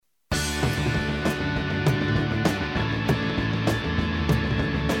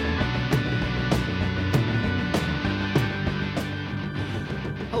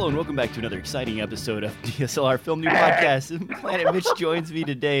and welcome back to another exciting episode of DSLR Film New Podcast. Planet Mitch joins me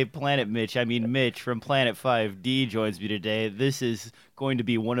today. Mitch from Planet 5D joins me today. This is going to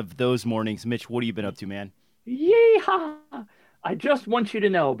be one of those mornings. Mitch, what have you been up to, man? Yeehaw! I just want you to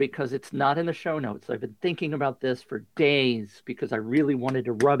know, because it's not in the show notes. I've been thinking about this for days because I really wanted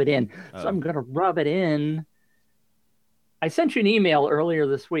to rub it in. So I'm going to rub it in. I sent you an email earlier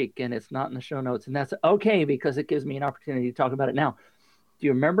this week, and it's not in the show notes, and that's okay because it gives me an opportunity to talk about it now. Do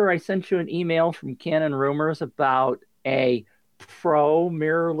you remember I sent you an email from Canon Rumors about a pro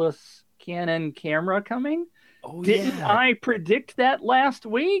mirrorless Canon camera coming? Oh, Didn't I predict that last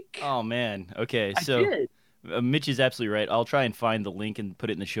week? Oh, man. Okay, I so did. Mitch is absolutely right. I'll try and find the link and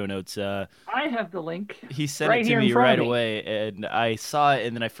put it in the show notes. I have the link. He sent right it to here me in front right of me. away, and I saw it,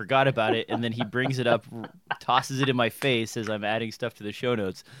 and then I forgot about it, and then he brings it up, tosses it in my face as I'm adding stuff to the show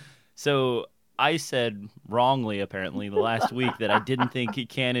notes. So I said wrongly, apparently, the last week that I didn't think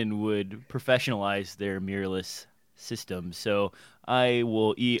Canon would professionalize their mirrorless system. So I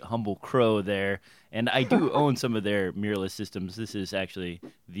will eat humble crow there. And I do own some of their mirrorless systems. This is actually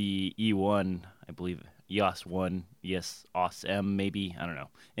the E1, I believe, EOS 1, EOS M maybe. I don't know.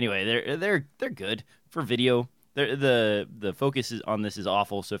 Anyway, they're good for video. The focus on this is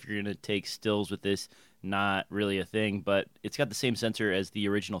awful. So if you're going to take stills with this, not really a thing. But it's got the same sensor as the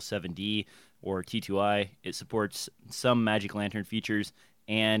original 7D or T2i. It supports some Magic Lantern features,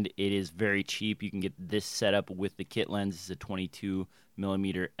 and it is very cheap. You can get this set up with the kit lens. It's a 22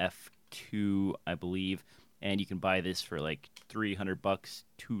 millimeter f2, I believe, and you can buy this for like $300,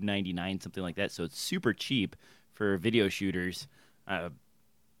 $299, something like that. So it's super cheap for video shooters.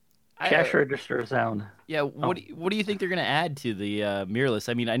 Cash register sound. Yeah, what do you think they're going to add to the mirrorless?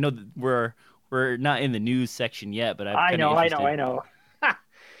 I mean, I know that we're not in the news section yet, but I know.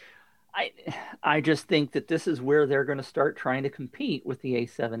 I just think that this is where they're going to start trying to compete with the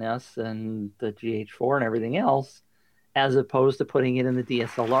A7S and the GH4 and everything else, as opposed to putting it in the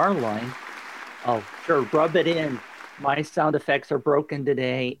DSLR line. Oh, sure, rub it in. My sound effects are broken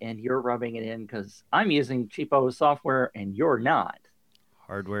today, and you're rubbing it in because I'm using cheapo software and you're not.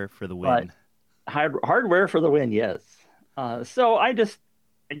 Hardware for the win. But hardware for the win, yes. So I just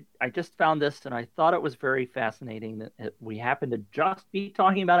found this, and I thought it was very fascinating that we happened to just be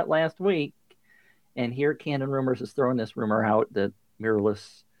talking about it last week, and here Canon Rumors is throwing this rumor out that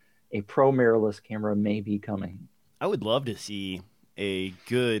a pro mirrorless camera may be coming. I would love to see a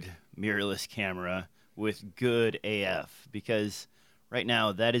good mirrorless camera with good AF, because right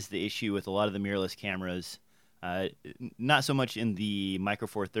now that is the issue with a lot of the mirrorless cameras. Not so much in the Micro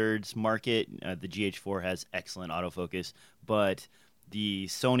Four Thirds market. The GH4 has excellent autofocus, but the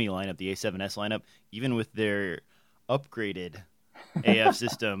Sony lineup, the A7S lineup, even with their upgraded AF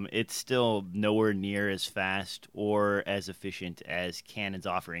system, it's still nowhere near as fast or as efficient as Canon's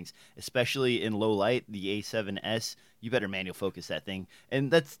offerings. Especially in low light, the A7S, you better manual focus that thing. And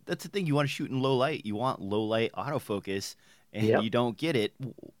that's the thing, you want to shoot in low light. You want low light autofocus, and you don't get it.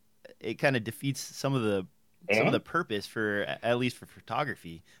 It kind of defeats some of the purpose for, at least for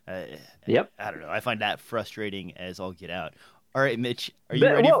photography. I don't know. I find that frustrating as all get out. All right, Mitch, are you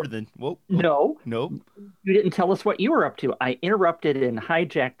ready for the... Whoa. No. You didn't tell us what you were up to. I interrupted and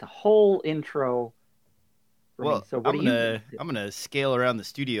hijacked the whole intro for me. So what I'm going to scale around the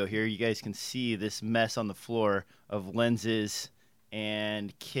studio here. You guys can see this mess on the floor of lenses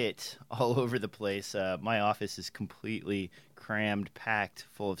and kit all over the place. My office is completely crammed, packed,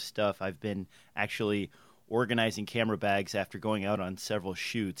 full of stuff. I've been actually organizing camera bags after going out on several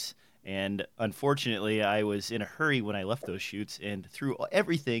shoots. And unfortunately, I was in a hurry when I left those shoots and threw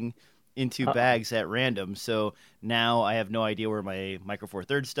everything into bags at random. So now I have no idea where my Micro Four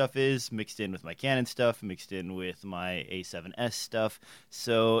Thirds stuff is, mixed in with my Canon stuff, mixed in with my A7S stuff.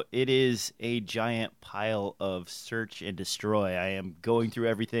 So it is a giant pile of search and destroy. I am going through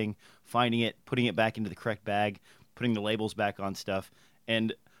everything, finding it, putting it back into the correct bag, putting the labels back on stuff.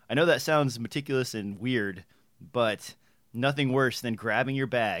 And I know that sounds meticulous and weird, but nothing worse than grabbing your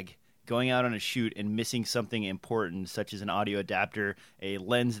bag, going out on a shoot and missing something important, such as an audio adapter, a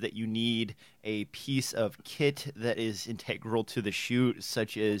lens that you need, a piece of kit that is integral to the shoot,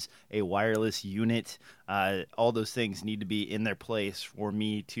 such as a wireless unit. All those things need to be in their place for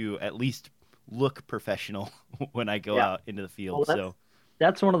me to at least look professional when I go out into the field. Well,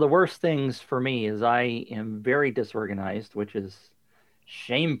 that's one of the worst things for me, is I am very disorganized, which is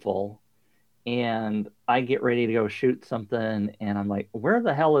shameful. And I get ready to go shoot something, and I'm like, where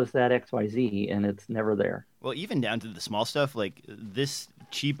the hell is that XYZ? And it's never there. Well, even down to the small stuff, like this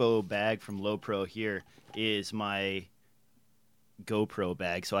cheapo bag from Low Pro here is my GoPro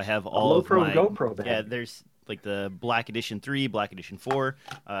bag. So I have all of my GoPro bag. Yeah, there's like the Black Edition 3, Black Edition 4,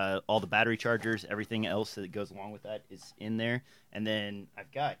 all the battery chargers, everything else that goes along with that is in there. And then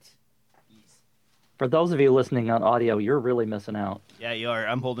I've got these. For those of you listening on audio, you're really missing out. Yeah, you are.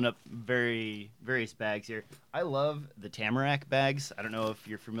 I'm holding up various bags here. I love the Tamarack bags. I don't know if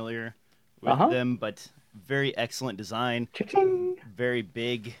you're familiar with them, but very excellent design. Cha-ching. Very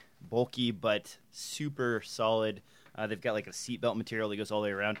big, bulky, but super solid. They've got like a seatbelt material that goes all the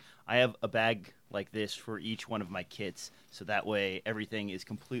way around. I have a bag like this for each one of my kits, so that way everything is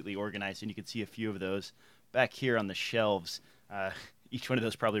completely organized, and you can see a few of those back here on the shelves. Each one of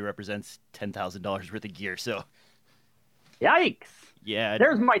those probably represents $10,000 worth of gear, so... Yikes! Yeah.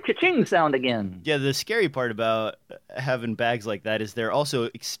 There's my cha-ching sound again. Yeah, the scary part about having bags like that is they're also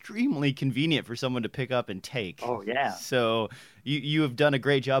extremely convenient for someone to pick up and take. Oh, yeah. So you have done a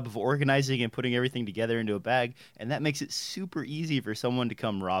great job of organizing and putting everything together into a bag, and that makes it super easy for someone to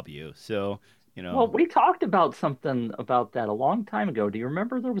come rob you. So, you know. Well, we talked about something about that a long time ago. Do you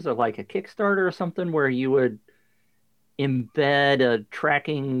remember there was a Kickstarter or something where you would embed a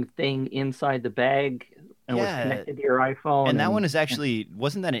tracking thing inside the bag and was connected to your iPhone? And that one is actually,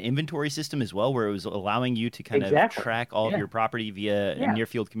 wasn't that an inventory system as well, where it was allowing you to kind of track all of your property via near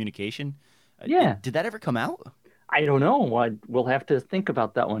field communication? Did that ever come out? I don't know. We'll have to think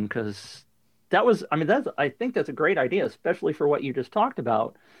about that one, because I think that's a great idea, especially for what you just talked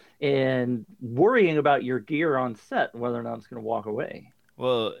about and worrying about your gear on set, whether or not it's going to walk away.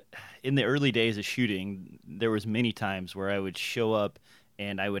 Well, in the early days of shooting, there was many times where I would show up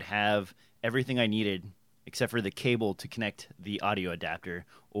and I would have everything I needed except for the cable to connect the audio adapter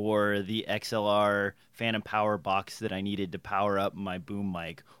or the XLR phantom power box that I needed to power up my boom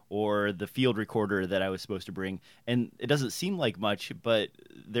mic or the field recorder that I was supposed to bring. And it doesn't seem like much, but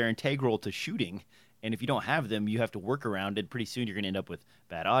they're integral to shooting. And if you don't have them, you have to work around it. Pretty soon you're going to end up with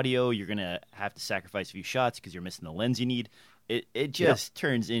bad audio. You're going to have to sacrifice a few shots because you're missing the lens you need. It just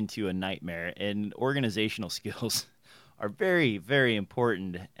turns into a nightmare. And organizational skills are very, very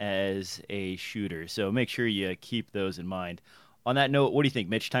important as a shooter. So make sure you keep those in mind. On that note, what do you think,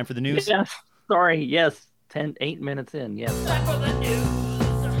 Mitch? Time for the news? Yes. Sorry. Yes. 8 minutes in. Yes. Time for the news.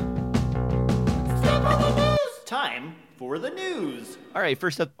 Time for the news. All right,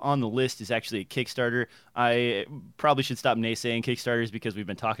 first up on the list is actually a Kickstarter. I probably should stop naysaying Kickstarters because we've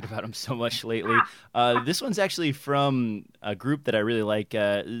been talking about them so much lately. This one's actually from a group that I really like.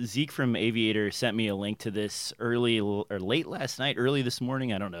 Zeke from Aviator sent me a link to this late last night, early this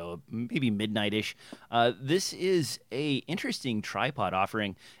morning. I don't know, maybe midnight-ish. This is a interesting tripod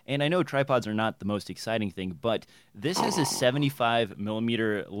offering, and I know tripods are not the most exciting thing, but this has a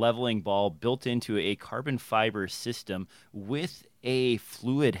 75-millimeter leveling ball built into a carbon fiber system with a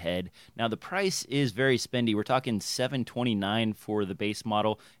fluid head. Now the price is very spendy. We're talking $729 for the base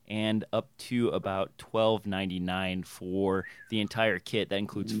model and up to about $12.99 for the entire kit. That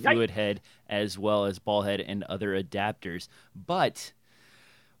includes fluid head as well as ball head and other adapters. But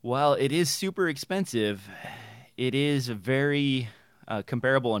while it is super expensive, it is very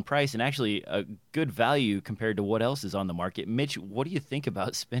comparable in price and actually a good value compared to what else is on the market. Mitch, what do you think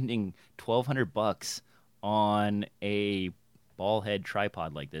about spending $1,200 on a ball head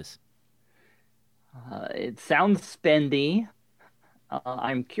tripod like this? It sounds spendy.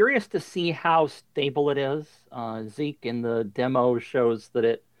 I'm curious to see how stable it is. Zeke in the demo shows that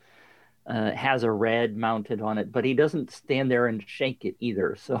it has a red mounted on it, but he doesn't stand there and shake it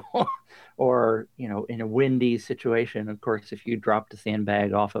either. So, or, in a windy situation, of course, if you dropped a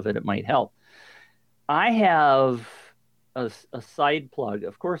sandbag off of it, it might help. I have a side plug.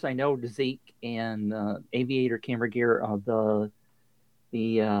 Of course, I know Zeke and Aviator camera gear. What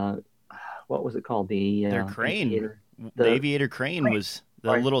was it called? Their crane. The Aviator crane was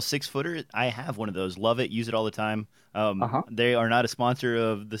the little 6-footer. I have one of those. Love it. Use it all the time. They are not a sponsor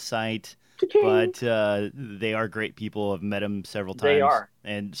of the site, but they are great people. I've met them several times. They are.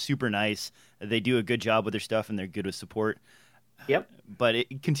 And super nice. They do a good job with their stuff, and they're good with support. Yep. But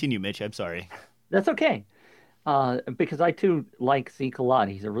continue, Mitch. I'm sorry. That's okay. Because I, too, like Zeke a lot.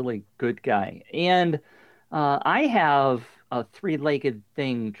 He's a really good guy. And I have a 3-legged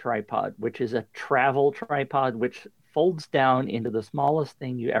thing tripod, which is a travel tripod, which folds down into the smallest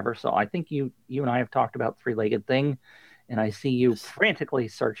thing you ever saw. I think you and I have talked about 3-legged thing, and I see you frantically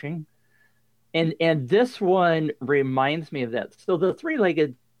searching. And this one reminds me of that. So the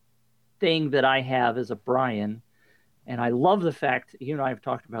 3-legged thing that I have is a Brian, and I love the fact, you and I have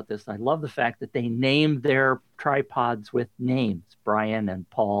talked about this, I love the fact that they named their tripods with names, Brian and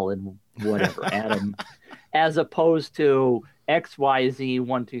Paul and whatever, Adam, as opposed to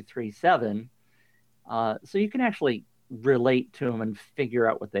XYZ1237. So you can actually relate to them and figure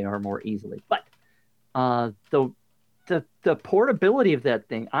out what they are more easily. But The the portability of that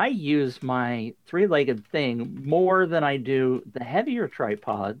thing, I use my three-legged thing more than I do the heavier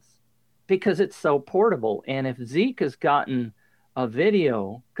tripods because it's so portable. And if Zeke has gotten a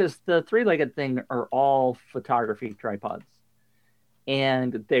video, because the three-legged thing are all photography tripods,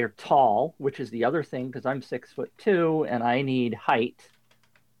 and they're tall, which is the other thing because I'm 6'2" and I need height.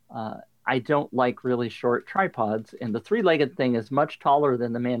 I don't like really short tripods, and the three-legged thing is much taller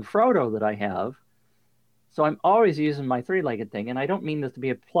than the Manfrotto that I have. So I'm always using my three-legged thing, and I don't mean this to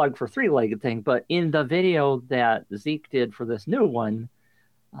be a plug for three-legged thing, but in the video that Zeke did for this new one,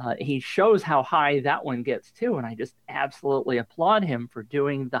 he shows how high that one gets too, and I just absolutely applaud him for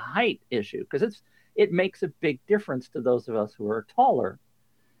doing the height issue because it makes a big difference to those of us who are taller.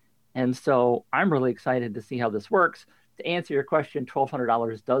 And so I'm really excited to see how this works. To answer your question,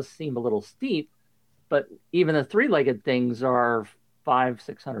 $1,200 does seem a little steep, but even the three-legged things are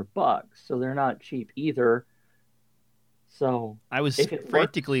 $500-600, so they're not cheap either. So I was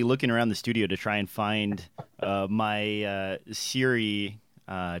frantically looking around the studio to try and find my Siri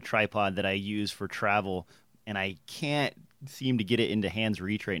tripod that I use for travel, and I can't seem to get it into hand's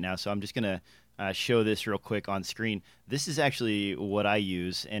reach right now. So I'm just gonna show this real quick on screen. This is actually what I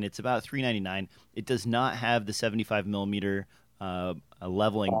use, and it's about $399. It does not have the 75 millimeter a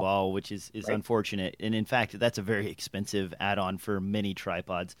leveling ball, which is right. Unfortunate. And in fact, that's a very expensive add-on for many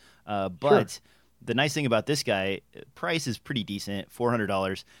tripods. But the nice thing about this guy, price is pretty decent,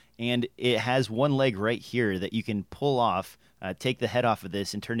 $400, and it has one leg right here that you can pull off, take the head off of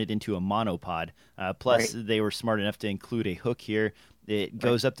this and turn it into a monopod. Plus, they were smart enough to include a hook here. It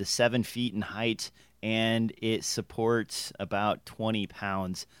goes up to 7 feet in height, and it supports about 20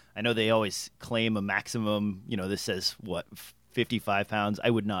 pounds. I know they always claim a maximum, this says, 55 pounds. I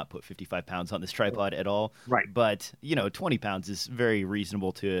would not put 55 pounds on this tripod at all. Right. But, 20 pounds is very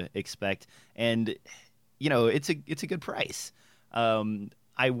reasonable to expect. And, it's a good price.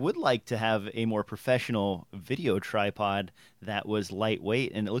 I would like to have a more professional video tripod that was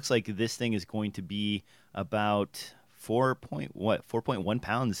lightweight. And it looks like this thing is going to be about 4.1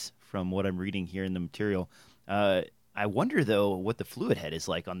 pounds from what I'm reading here in the material. I wonder, though, what the fluid head is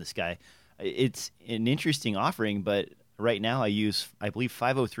like on this guy. It's an interesting offering, but right now I believe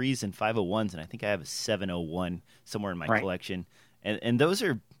 503s and 501s, and I think I have a 701 somewhere in my collection. And those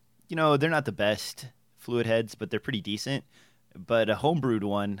are, they're not the best fluid heads, but they're pretty decent. But a homebrewed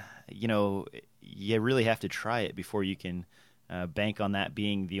one, you really have to try it before you can bank on that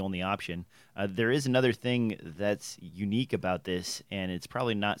being the only option. There is another thing that's unique about this, and it's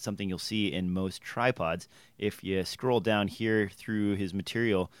probably not something you'll see in most tripods. If you scroll down here through his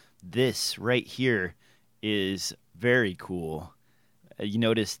material, this right here is very cool. You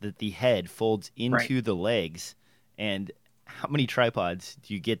notice that the head folds into the legs, and how many tripods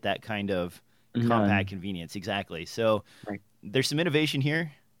do you get that kind of compact convenience? Exactly. So there's some innovation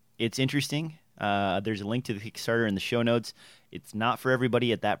here. It's interesting. There's a link to the Kickstarter in the show notes. It's not for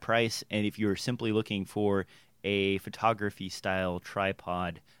everybody at that price, and if you're simply looking for a photography-style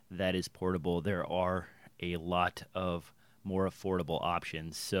tripod that is portable, there are a lot of more affordable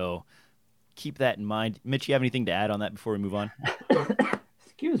options. So keep that in mind. Mitch, you have anything to add on that before we move on?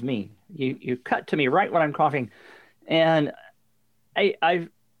 Excuse me. You cut to me right when I'm coughing. And I've,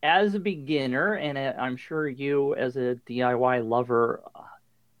 as a beginner, and I'm sure you as a DIY lover,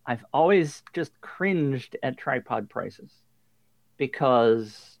 I've always just cringed at tripod prices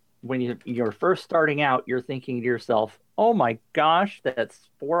because when you're first starting out, you're thinking to yourself, oh my gosh, that's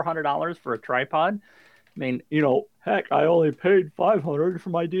 $400 for a tripod. I mean, heck, I only paid $500 for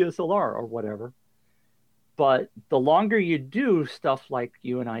my DSLR or whatever. But the longer you do stuff like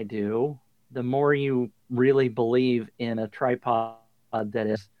you and I do, the more you really believe in a tripod that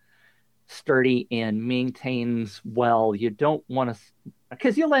is sturdy and maintains well. You don't want to,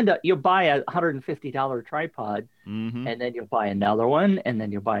 because you'll buy a $150 tripod, and then you'll buy another one, and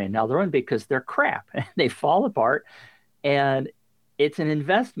then you'll buy another one because they're crap and they fall apart. And it's an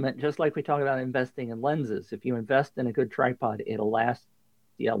investment, just like we talk about investing in lenses. If you invest in a good tripod, it'll last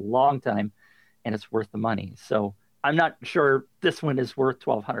you a long time, and it's worth the money. So I'm not sure this one is worth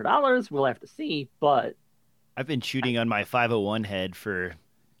 $1,200. We'll have to see, but I've been shooting on my 501 head for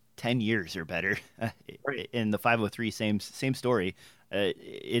 10 years or better. In the 503, same story.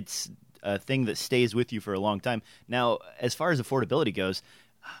 It's a thing that stays with you for a long time. Now, as far as affordability goes,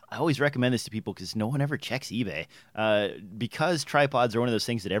 I always recommend this to people because no one ever checks eBay. Because tripods are one of those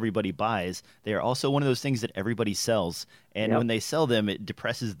things that everybody buys, they are also one of those things that everybody sells. And when they sell them, it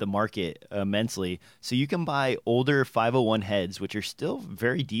depresses the market immensely. So you can buy older 501 heads, which are still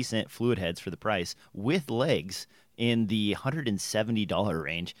very decent fluid heads for the price, with legs in the $170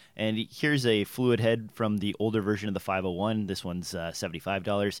 range. And here's a fluid head from the older version of the 501. This one's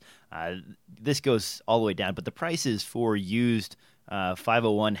 $75. This goes all the way down, but the prices for used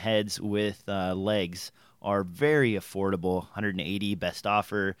 501 heads with legs are very affordable. $180 best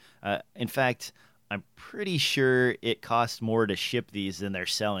offer. In fact, I'm pretty sure it costs more to ship these than they're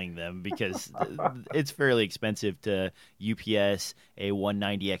selling them, because it's fairly expensive to UPS a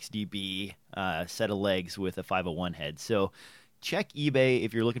 190XDB set of legs with a 501 head. So check eBay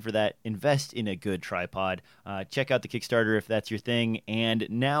if you're looking for that. Invest in a good tripod. Check out the Kickstarter if that's your thing. And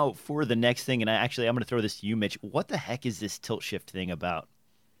now for the next thing, and I'm going to throw this to you, Mitch. What the heck is this tilt shift thing about?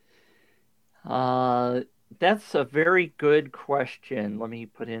 That's a very good question. Let me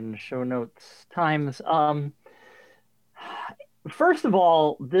put in show notes times. First of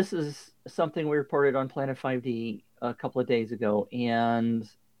all, this is something we reported on Planet 5D a couple of days ago, and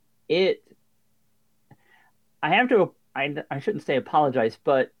I shouldn't say apologize,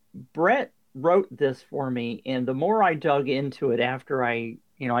 but Brett wrote this for me, and the more I dug into it after I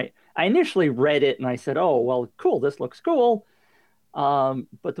initially read it and I said, oh, well, cool, this looks cool.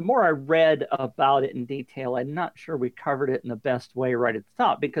 But the more I read about it in detail, I'm not sure we covered it in the best way right at the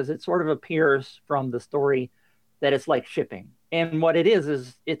top, because it sort of appears from the story that it's like shipping. And what it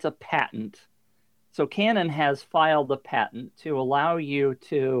is it's a patent. So Canon has filed a patent to allow you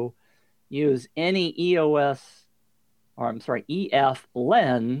to use any EF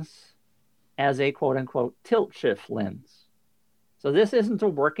lens as a quote unquote tilt shift lens. So this isn't a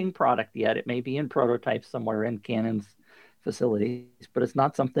working product yet. It may be in prototype somewhere in Canon's facilities, but it's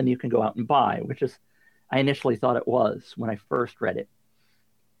not something you can go out and buy, which is, I initially thought it was when I first read it.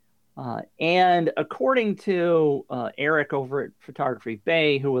 And according to Eric over at Photography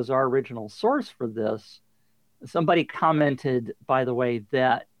Bay, who was our original source for this, somebody commented, by the way,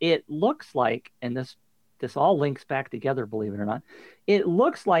 that it looks like, and this all links back together, believe it or not, it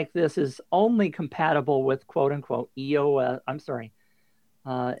looks like this is only compatible with quote unquote EOS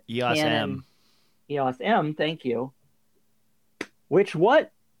M. EOS M, thank you. Which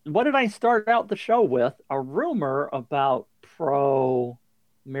what did I start out the show with? A rumor about pro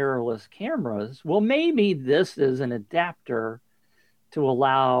mirrorless cameras. Well, maybe this is an adapter to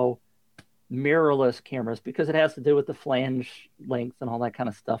allow mirrorless cameras, because it has to do with the flange length and all that kind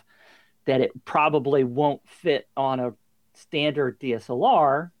of stuff, that it probably won't fit on a standard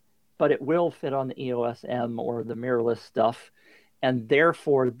DSLR, but it will fit on the EOS M or the mirrorless stuff. And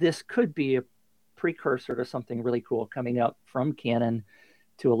therefore, this could be a precursor to something really cool coming up from Canon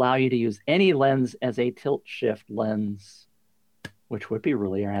to allow you to use any lens as a tilt shift lens, which would be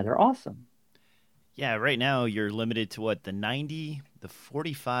really rather awesome. Yeah, right now you're limited to the 90, the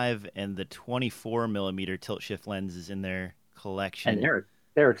 45, and the 24 millimeter tilt shift lenses in their collection. And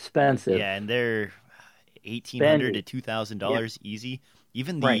they're expensive. Yeah, and they're $1,800 to $2,000 easy.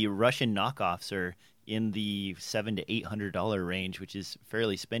 Even the Russian knockoffs are in the $700 to $800 range, which is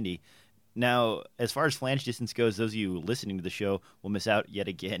fairly spendy. Now, as far as flange distance goes, those of you listening to the show will miss out yet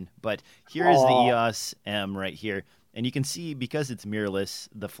again. But here is the EOS M right here. And you can see, because it's mirrorless,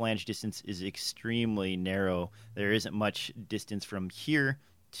 the flange distance is extremely narrow. There isn't much distance from here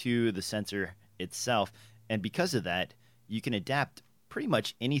to the sensor itself. And because of that, you can adapt pretty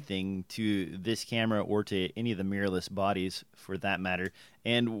much anything to this camera or to any of the mirrorless bodies for that matter.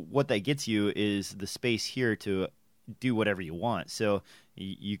 And what that gets you is the space here to do whatever you want. So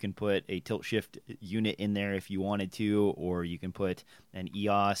you can put a tilt shift unit in there if you wanted to, or you can put an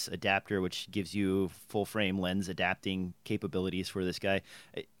EOS adapter, which gives you full frame lens adapting capabilities for this guy.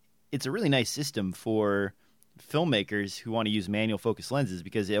 It's a really nice system for filmmakers who want to use manual focus lenses,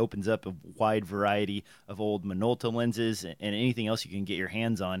 because it opens up a wide variety of old Minolta lenses and anything else you can get your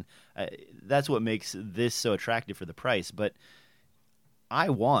hands on. That's what makes this so attractive for the price. But I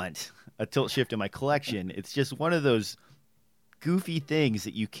want a tilt shift in my collection. It's just one of those goofy things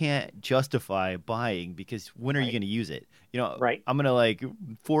that you can't justify buying, because when are you going to use it? I'm going to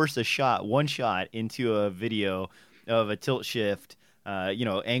force one shot into a video of a tilt shift,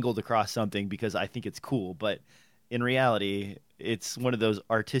 angled across something because I think it's cool. But in reality, it's one of those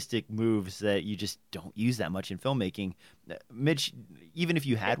artistic moves that you just don't use that much in filmmaking. Mitch, even if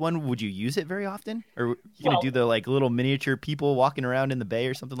you had one, would you use it very often? Or are you going to do the little miniature people walking around in the bay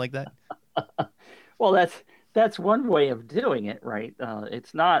or something like that? Well, that's one way of doing it, right?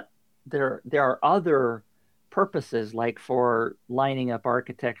 It's not there. There are other purposes, like for lining up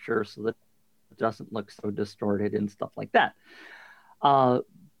architecture so that it doesn't look so distorted and stuff like that.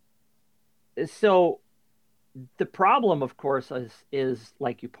 So the problem, of course, is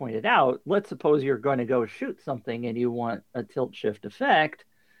like you pointed out. Let's suppose you're going to go shoot something and you want a tilt shift effect,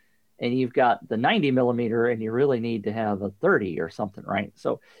 and you've got the 90 millimeter and you really need to have a 30 or something, right?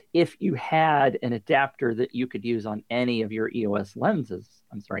 So if you had an adapter that you could use on any of your EF lenses,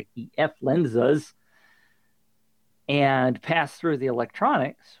 and pass through the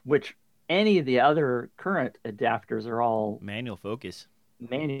electronics, which any of the other current adapters are all manual focus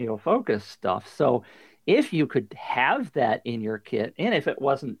stuff. So if you could have that in your kit, and if it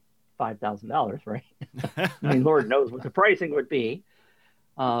wasn't $5,000, right? I mean, Lord knows what the pricing would be.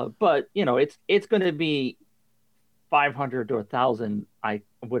 But it's going to be 500 to 1,000, I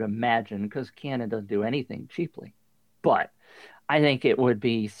would imagine, because Canon doesn't do anything cheaply. But I think it would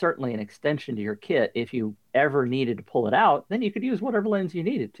be certainly an extension to your kit. If you ever needed to pull it out, then you could use whatever lens you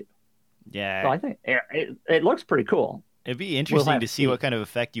needed to. Yeah. So I think it looks pretty cool. It'd be interesting to see what kind of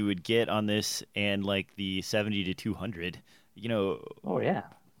effect you would get on this and like the 70 to 200. Oh yeah.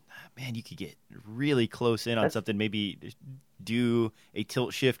 Man, you could get really close in on something. Maybe do a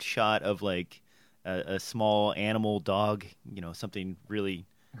tilt shift shot of like a small animal dog, something really,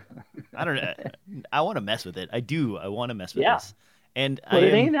 I don't know. I want to mess with it. I do. I want to mess with this. But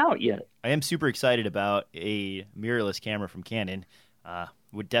it ain't out yet. I am super excited about a mirrorless camera from Canon.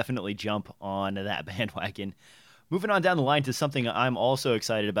 Would definitely jump on that bandwagon. Moving on down the line to something I'm also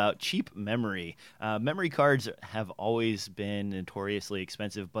excited about, cheap memory. Memory cards have always been notoriously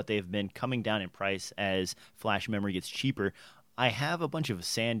expensive, but they've been coming down in price as flash memory gets cheaper. I have a bunch of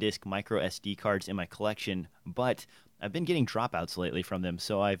SanDisk micro SD cards in my collection, but I've been getting dropouts lately from them,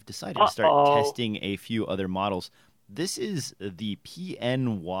 so I've decided to start testing a few other models. This is the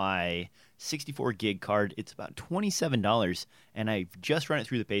PNY 64 gig card. It's about $27, and I've just run it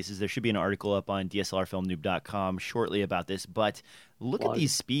through the paces. There should be an article up on DSLRfilmnoob.com shortly about this, but look at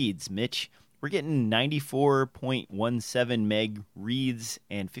these speeds, Mitch. We're getting 94.17 meg reads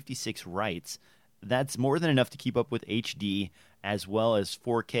and 56 writes. That's more than enough to keep up with HD as well as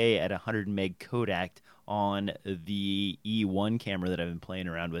 4K at 100 meg Kodak on the E1 camera that I've been playing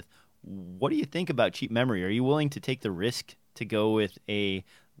around with. What do you think about cheap memory? Are you willing to take the risk to go with a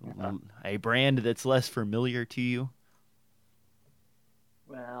brand that's less familiar to you?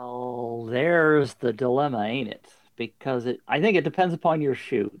 Well, there's the dilemma, ain't it? Because I think it depends upon your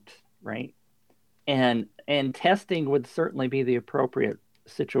shoot, right? And testing would certainly be the appropriate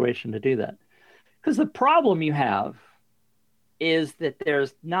situation to do that. Because the problem you have is that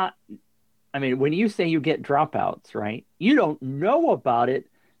there's not, I mean, when you say you get dropouts, right? You don't know about it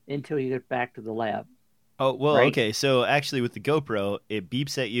until you get back to the lab. Oh, well, right? Okay. So actually with the GoPro, it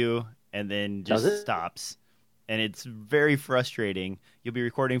beeps at you and then just stops. And it's very frustrating. You'll be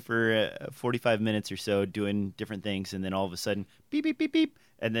recording for 45 minutes or so doing different things, and then all of a sudden, beep, beep, beep, beep.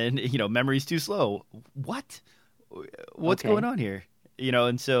 And then, memory's too slow. What's going on here?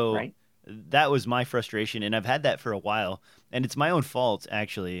 And so that was my frustration, and I've had that for a while. And it's my own fault,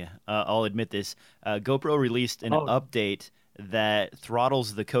 actually. I'll admit this. GoPro released an update that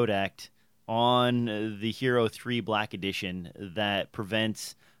throttles the Kodak on the Hero 3 Black Edition that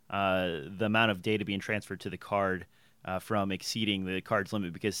prevents the amount of data being transferred to the card from exceeding the card's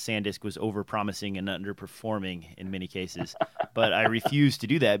limit, because SanDisk was over-promising and underperforming in many cases. But I refused to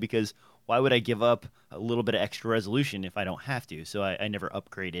do that because why would I give up a little bit of extra resolution if I don't have to? So I never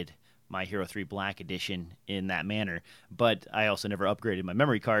upgraded my Hero 3 Black Edition in that manner. But I also never upgraded my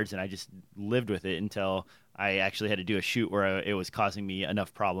memory cards, and I just lived with it until I actually had to do a shoot where it was causing me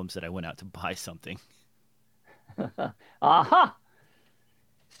enough problems that I went out to buy something. Aha!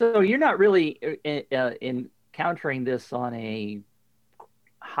 So you're not really encountering this on a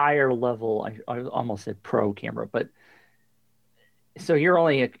higher level. I almost said pro camera, but so you're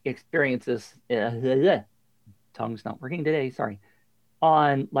only experience this. Tongue's not working today. Sorry.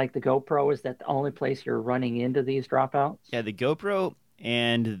 On like the GoPro, is that the only place you're running into these dropouts? Yeah, the GoPro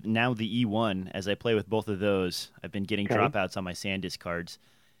and now the E1. As I play with both of those, I've been getting dropouts on my SanDisk cards,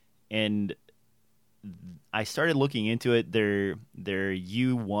 and I started looking into it. Their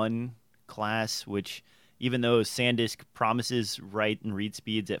U1 class, which even though SanDisk promises write and read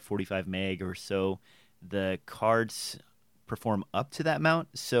speeds at 45 meg or so, the cards perform up to that amount.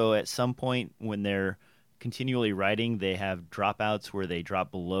 So at some point when they're continually writing, they have dropouts where they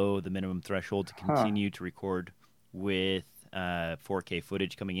drop below the minimum threshold to continue to record with 4K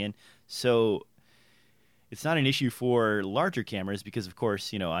footage coming in. So it's not an issue for larger cameras because, of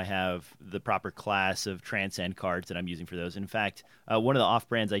course, I have the proper class of Transcend cards that I'm using for those. In fact, one of the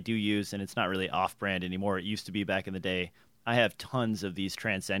off-brands I do use, and it's not really off-brand anymore, it used to be back in the day, I have tons of these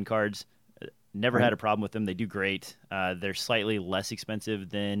Transcend cards. Never had a problem with them. They do great. They're slightly less expensive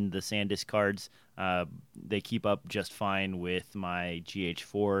than the SanDisk cards. They keep up just fine with my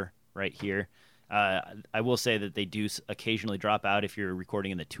GH4 right here. I will say that they do occasionally drop out if you're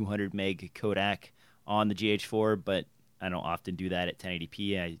recording in the 200 meg codec on the GH4, but I don't often do that at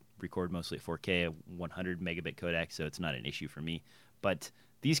 1080p. I record mostly at 4K, a 100 megabit codec, so it's not an issue for me. But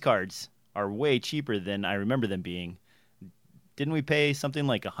these cards are way cheaper than I remember them being. Didn't we pay something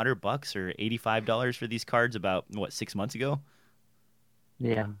like $100 or $85 for these cards about, 6 months ago?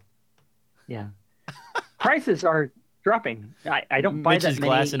 Yeah. Prices are dropping. I don't buy Mitch that is many.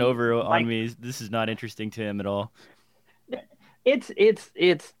 glassing over on me. This is not interesting to him at all. It's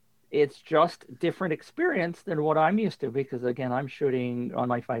just different experience than what I'm used to, because again, I'm shooting on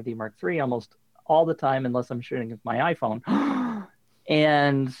my 5D Mark III almost all the time unless I'm shooting with my iPhone.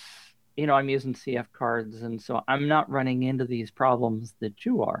 And I'm using CF cards, and so I'm not running into these problems that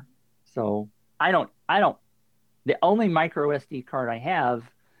you are. So I don't the only micro SD card I have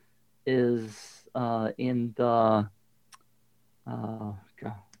is in the God,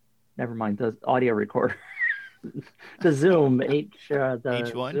 never mind, the audio recorder. The Zoom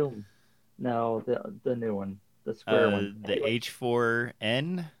H1? Zoom. No, the new one, the square one. The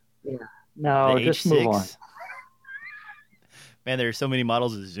H4N? Yeah. No, the just H6? move on. Man, there are so many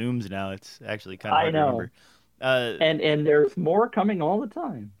models of Zooms now. It's actually kind of hard to remember. And there's more coming all the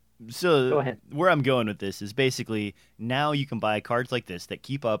time. So go ahead. Where I'm going with this is basically now you can buy cards like this that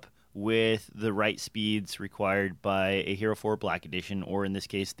keep up with the right speeds required by a Hero 4 Black Edition, or in this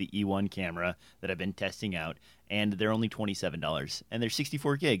case, the E1 camera that I've been testing out, and they're only $27. And they're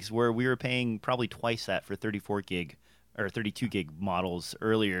 64 gigs, where we were paying probably twice that for 34 gig or 32 gig models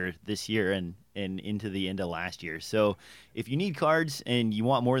earlier this year and into the end of last year. So if you need cards and you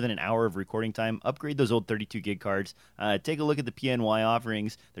want more than an hour of recording time, upgrade those old 32 gig cards. Take a look at the PNY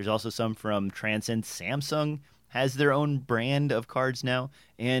offerings. There's also some from Transcend. Samsung has their own brand of cards now,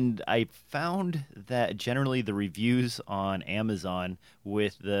 and I found that generally the reviews on Amazon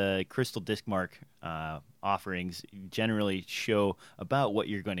with the Crystal Discmark offerings generally show about what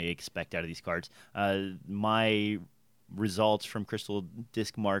you're going to expect out of these cards. My results from Crystal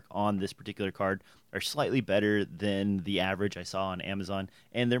Discmark on this particular card are slightly better than the average I saw on Amazon,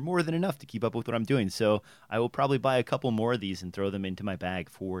 and they're more than enough to keep up with what I'm doing. So I will probably buy a couple more of these and throw them into my bag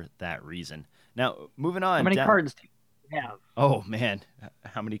for that reason. Now, moving on. How many cards do you have? Oh, man.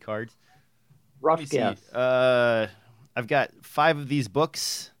 How many cards? Rough guess. I've got 5 of these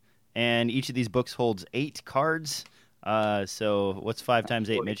books, and each of these books holds 8 cards. So what's 5 times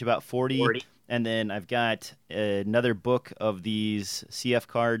 8, 40. Mitch? About 40. And then I've got another book of these CF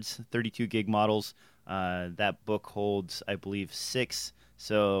cards, 32 gig models. That book holds, I believe, 6.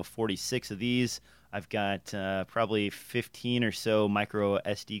 So 46 of these. I've got probably 15 or so micro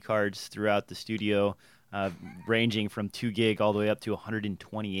SD cards throughout the studio, ranging from 2 gig all the way up to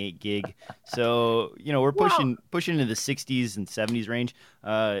 128 gig. So, we're pushing into the 60s and 70s range.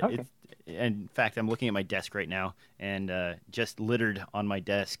 Okay. In fact, I'm looking at my desk right now, and just littered on my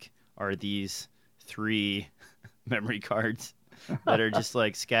desk are these 3 memory cards that are just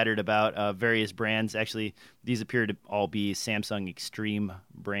like scattered about various brands. Actually, these appear to all be Samsung Extreme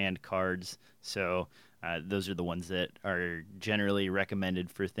brand cards. So those are the ones that are generally recommended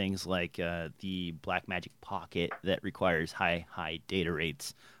for things like the Blackmagic Pocket that requires high data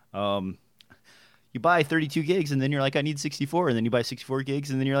rates. You buy 32 gigs, and then you're like, I need 64. And then you buy 64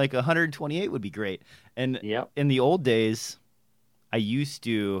 gigs, and then you're like, 128 would be great. And in the old days, I used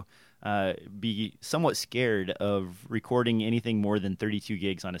to be somewhat scared of recording anything more than 32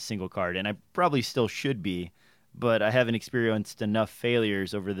 gigs on a single card. And I probably still should be, but I haven't experienced enough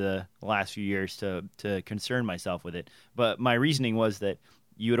failures over the last few years to concern myself with it. But my reasoning was that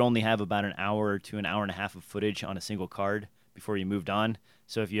you would only have about an hour to an hour and a half of footage on a single card before you moved on.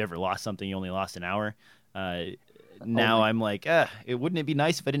 So if you ever lost something, you only lost an hour. Now I'm like, wouldn't it be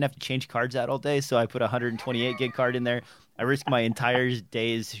nice if I didn't have to change cards out all day? So I put a 128 gig card in there. I risk my entire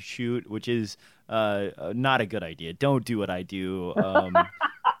day's shoot, which is not a good idea. Don't do what I do.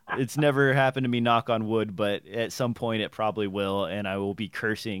 It's never happened to me, knock on wood, but at some point it probably will, and I will be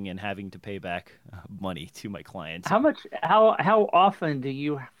cursing and having to pay back money to my clients. How often do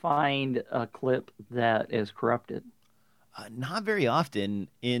you find a clip that is corrupted? Not very often.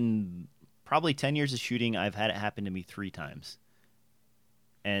 In probably 10 years of shooting, I've had it happen to me 3 times.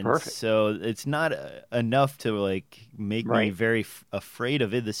 And Perfect. So it's not enough to make me very afraid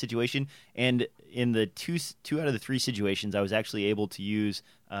of the situation. And in the two out of the 3 situations, I was actually able to use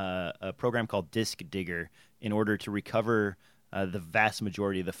a program called Disk Digger in order to recover the vast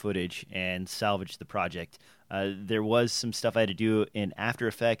majority of the footage and salvage the project. There was some stuff I had to do in After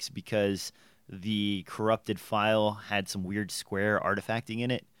Effects because the corrupted file had some weird square artifacting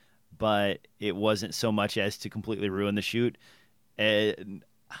in it, but it wasn't so much as to completely ruin the shoot.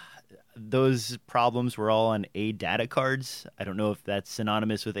 those problems were all on ADATA cards. I don't know if that's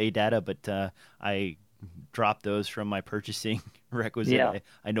synonymous with ADATA, but I dropped those from my purchasing requisite. Yeah.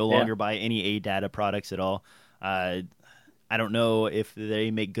 I no longer buy any ADATA products at all. I don't know if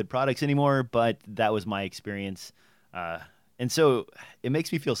they make good products anymore, but that was my experience. And so it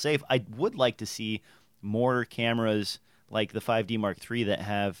makes me feel safe. I would like to see more cameras like the 5D Mark III that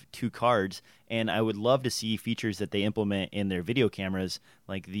have 2 cards, and I would love to see features that they implement in their video cameras,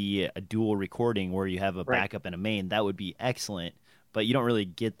 like the dual recording where you have a backup and a main. That would be excellent, but you don't really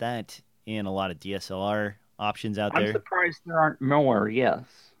get that in a lot of DSLR options out there. I'm surprised there aren't more, yes.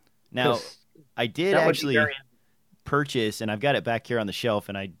 Now, I did actually purchase, and I've got it back here on the shelf,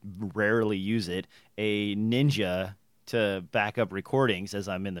 and I rarely use it, a Ninja to back up recordings as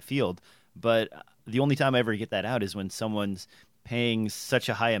I'm in the field, but the only time I ever get that out is when someone's paying such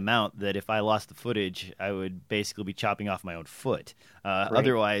a high amount that if I lost the footage, I would basically be chopping off my own foot.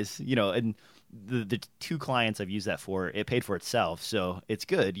 Otherwise, and the 2 clients I've used that for, it paid for itself, so it's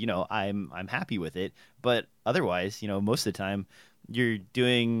good. I'm happy with it. But otherwise, most of the time, you're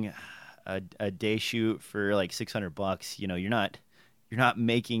doing a day shoot for like $600. You're not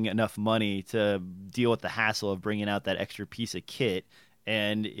making enough money to deal with the hassle of bringing out that extra piece of kit.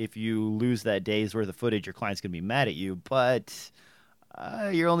 And if you lose that day's worth of footage, your client's going to be mad at you. But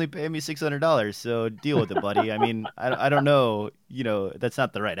you're only paying me $600, so deal with it, buddy. I mean, I don't know. That's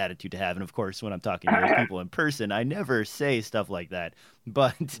not the right attitude to have. And, of course, when I'm talking to those people in person, I never say stuff like that.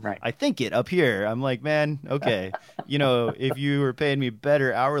 But I think it up here. I'm like, man, okay. If you were paying me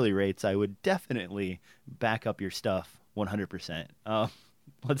better hourly rates, I would definitely back up your stuff 100%.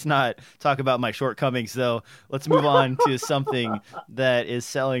 Let's not talk about my shortcomings, though. Let's move on to something that is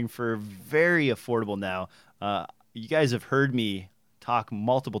selling for very affordable now. You guys have heard me talk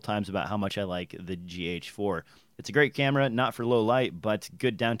multiple times about how much I like the GH4. It's a great camera, not for low light, but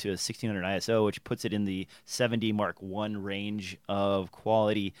good down to a 1600 ISO, which puts it in the 7D Mark I range of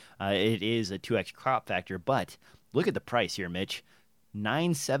quality. It is a 2x crop factor, but look at the price here, Mitch.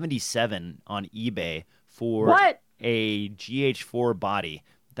 $977 on eBay for a GH4 body.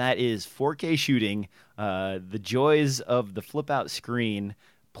 That is 4K shooting, the joys of the flip-out screen,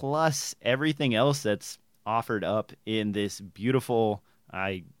 plus everything else that's offered up in this beautiful,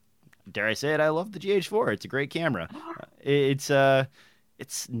 dare I say it, I love the GH4. It's a great camera. It's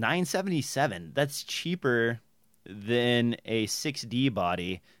 $977. That's cheaper than a 6D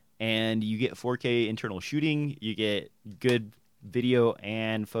body, and you get 4K internal shooting. You get good video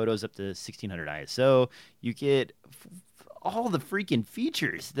and photos up to 1600 ISO. You get all the freaking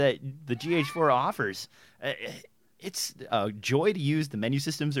features that the GH4 offers. It's a joy to use. The menu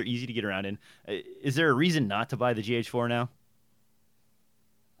systems are easy to get around in. Is there a reason not to buy the GH4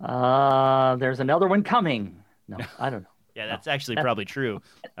 now? There's another one coming. No, I don't know. Yeah, that's actually probably true.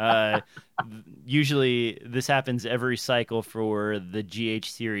 Usually this happens every cycle for the GH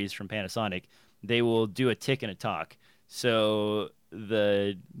series from Panasonic. They will do a tick and a talk. So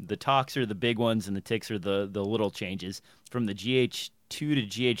the talks are the big ones and the ticks are the little changes. From the GH2 to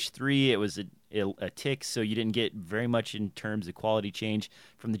GH3, it was a tick, so you didn't get very much in terms of quality change.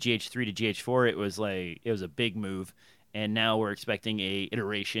 From the GH3 to GH4, it was a big move, and now we're expecting a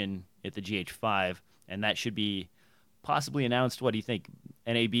iteration at the GH5, and that should be possibly announced. What do you think?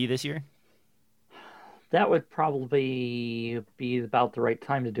 NAB this year? That would probably be about the right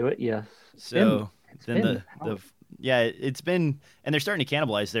time to do it. Yes. So it's been, and they're starting to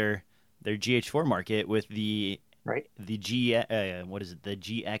cannibalize their GH4 market with the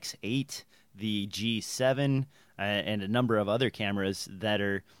GX8, the G7, and a number of other cameras that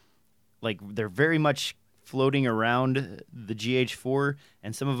are they're very much floating around the GH4,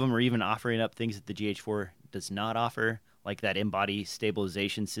 and some of them are even offering up things that the GH4 does not offer, like that in-body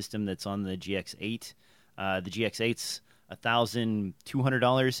stabilization system that's on the GX8. The GX8's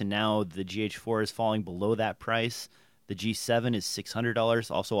 $1,200, and now the GH4 is falling below that price. The G7 is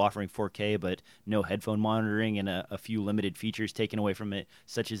 $600, also offering 4K, but no headphone monitoring and a few limited features taken away from it,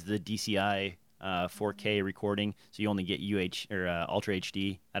 such as the DCI 4K recording, so you only get Ultra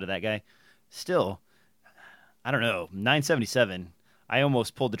HD out of that guy. Still, I don't know, $977. I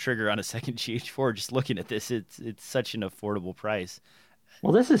almost pulled the trigger on a second GH4 just looking at this. It's such an affordable price.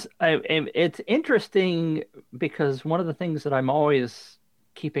 Well, it's interesting because one of the things that I'm always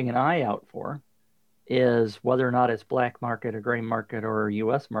keeping an eye out for is whether or not it's black market, a gray market, or a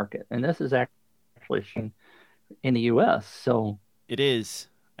U.S. market. And this is actually in the U.S. So it is.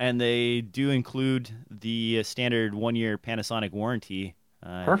 And they do include the standard 1-year Panasonic warranty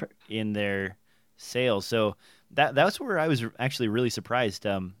perfect in their sales. So that's where I was actually really surprised.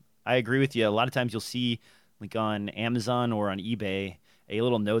 I agree with you. A lot of times you'll see on Amazon or on eBay, a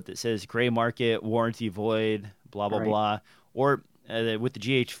little note that says gray market, warranty void, blah, blah, Right. blah. Or with the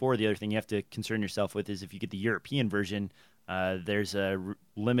GH4, the other thing you have to concern yourself with is if you get the European version, there's a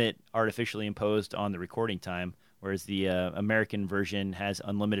limit artificially imposed on the recording time, whereas the American version has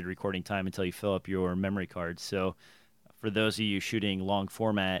unlimited recording time until you fill up your memory card. So for those of you shooting long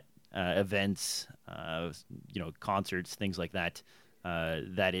format events, concerts, things like that,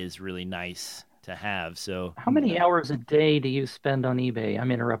 that is really nice to have. So How many hours a day do you spend on eBay?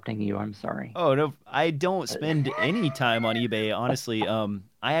 I'm interrupting you. I'm sorry. oh no, I don't spend any time on eBay, honestly.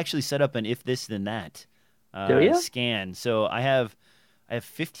 I actually set up an if this then that Do you? scan. So I have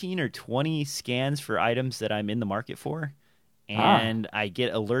 15 or 20 scans for items that I'm in the market for. And I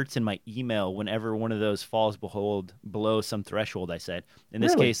get alerts in my email whenever one of those falls below some threshold I set. In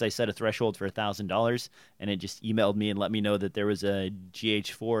this Really? case, I set a threshold for $1,000, and it just emailed me and let me know that there was a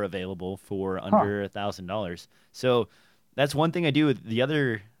GH4 available for under $1,000. So that's one thing I do. The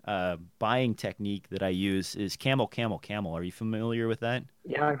other buying technique that I use is camel, camel, camel. Are you familiar with that?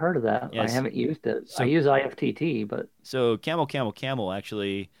 Yeah, I've heard of that. Yes. I haven't used it. So- I use IFTT, but So camel, camel, camel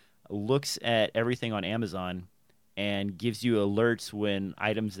actually looks at everything on Amazon and gives you alerts when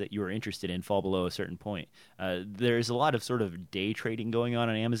items that you are interested in fall below a certain point. There's a lot of sort of day trading going on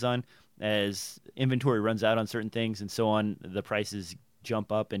Amazon. As inventory runs out on certain things and so on, the prices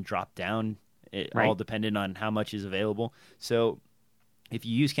jump up and drop down, Right. all dependent on how much is available. So if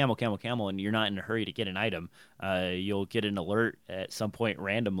you use camel, camel, camel, and you're not in a hurry to get an item, you'll get an alert at some point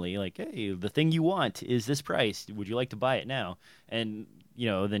randomly, like, hey, the thing you want is this price. Would you like to buy it now? And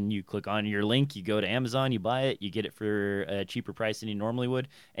then you click on your link, you go to Amazon, you buy it, you get it for a cheaper price than you normally would,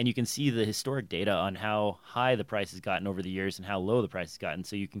 and you can see the historic data on how high the price has gotten over the years and how low the price has gotten,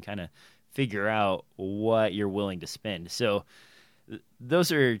 so you can kind of figure out what you're willing to spend. So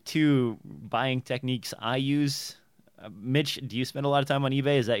those are two buying techniques I use. Mitch, do you spend a lot of time on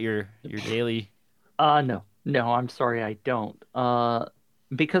eBay? Is that your daily? no, I'm sorry, I don't.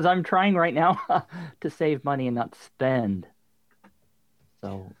 Because I'm trying right now to save money and not spend.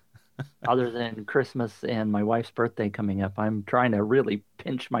 So, other than Christmas and my wife's birthday coming up, I'm trying to really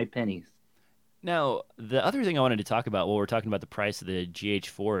pinch my pennies. Now, the other thing I wanted to talk about while we're talking about the price of the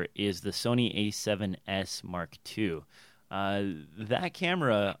GH4 is the Sony A7S Mark II. That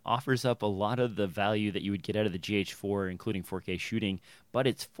camera offers up a lot of the value that you would get out of the GH4, including 4K shooting, but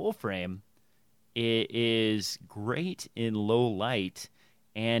it's full frame. It is great in low light,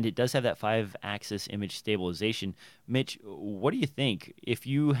 and it does have that 5-axis image stabilization. Mitch, what do you think? If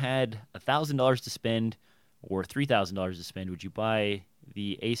you had $1,000 to spend or $3,000 to spend, would you buy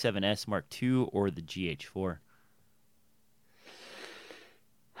the A7S Mark II or the GH4?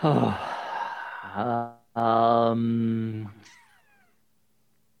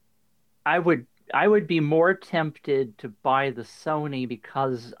 I would be more tempted to buy the Sony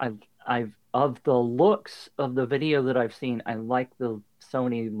because I've of the looks of the video that I've seen, I like the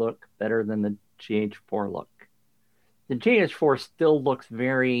Sony look better than the GH4 look. The GH4 still looks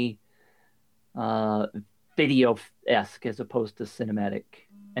very video-esque as opposed to cinematic.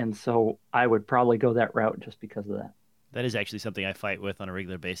 And so I would probably go that route just because of that. That is actually something I fight with on a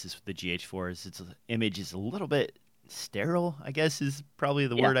regular basis with the GH4. Its image is a little bit sterile, I guess is probably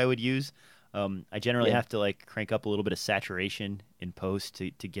the word I would use. I generally have to crank up a little bit of saturation in post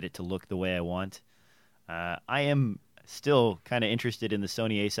to get it to look the way I want. I am still kind of interested in the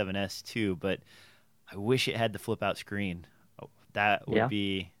Sony A7S too, but I wish it had the flip out screen. That would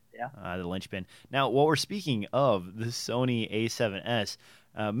be the linchpin. Now, while we're speaking of the Sony A7S,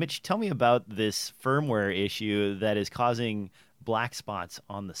 Mitch, tell me about this firmware issue that is causing black spots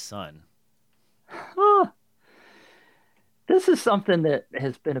on the sun. This is something that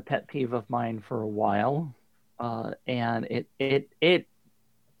has been a pet peeve of mine for a while, and it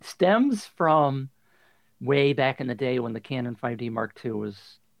stems from way back in the day when the Canon 5D Mark II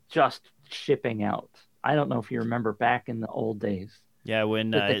was just shipping out. I don't know if you remember back in the old days. Yeah,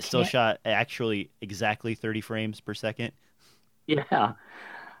 when it still shot actually exactly 30 frames per second. Yeah.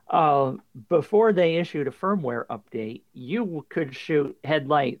 Before they issued a firmware update, you could shoot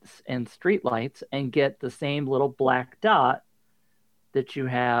headlights and streetlights and get the same little black dot that you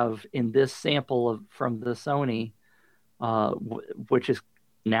have in this sample from the Sony, which has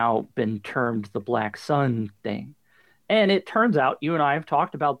now been termed the black sun thing. And it turns out, you and I have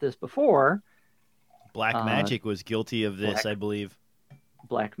talked about this before. Blackmagic was guilty of this, I believe.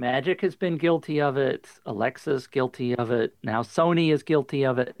 Blackmagic has been guilty of it. Alexa's guilty of it. Now Sony is guilty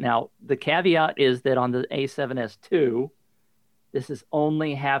of it. Now, the caveat is that on the A7S II, this is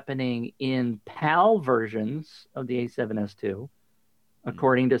only happening in PAL versions of the A7S II,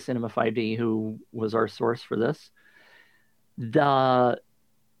 according to Cinema 5D, who was our source for this. The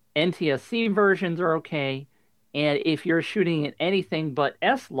NTSC versions are okay. And if you're shooting in anything but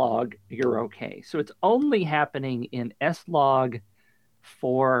S-Log, you're okay. So it's only happening in S-Log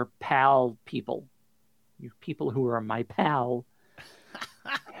for PAL people, you people who are my pal.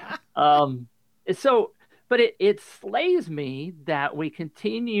 Um, so, but it slays me that we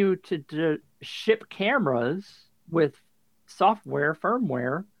continue to ship cameras with software,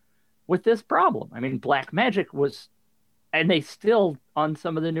 firmware with this problem. I mean, Blackmagic was, and they still, on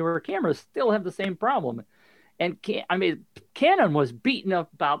some of the newer cameras, still have the same problem. And I mean, Canon was beaten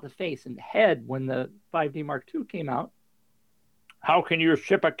up about the face and head when the 5D Mark II came out. How can you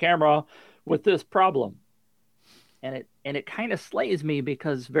ship a camera with this problem? And it kind of slays me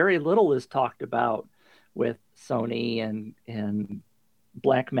because very little is talked about with Sony and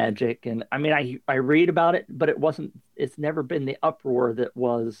Blackmagic. And I mean, I read about it, but it's never been the uproar that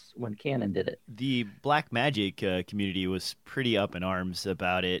was when Canon did it. The Blackmagic community was pretty up in arms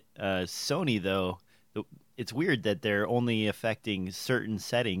about it. Sony, though, it's weird that they're only affecting certain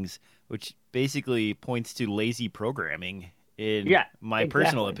settings, which basically points to lazy programming in my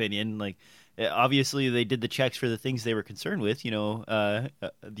personal opinion. Like, obviously they did the checks for the things they were concerned with, the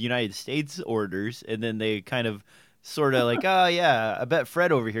United States orders, and then they kind of sort of like, oh yeah, I bet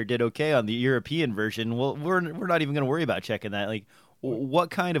Fred over here did okay on the European version. Well, we're not even going to worry about checking that. Like, what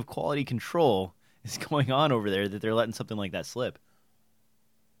kind of quality control is going on over there that they're letting something like that slip?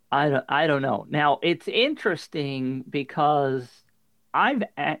 I don't know. Now, it's interesting because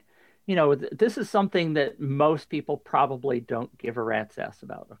this is something that most people probably don't give a rat's ass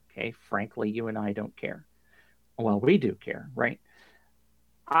about. Okay. Frankly, you and I don't care. Well, we do care, right?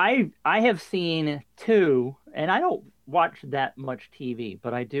 I have seen two, and I don't watch that much TV,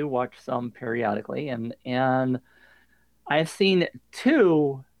 but I do watch some periodically, and I've seen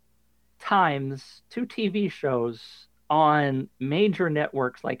two TV shows on major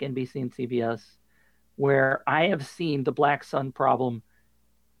networks like NBC and CBS where I have seen the Black Sun problem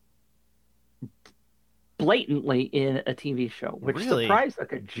blatantly in a TV show, which surprised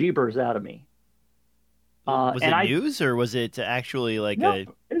the jeebers out of me. Was it news or was it actually like a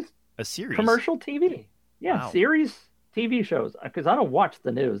series? Commercial TV. Yeah, wow. Series TV shows, because I don't watch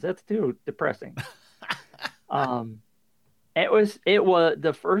the news. That's too depressing. It was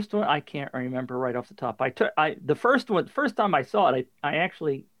the first one. I can't remember right off the top. The first time I saw it, I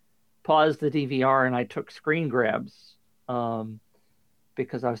actually paused the DVR and I took screen grabs,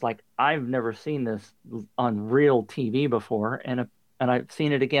 because I was like, I've never seen this on real TV before, and I've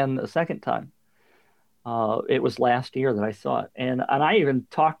seen it again a second time. It was last year that I saw it, and I even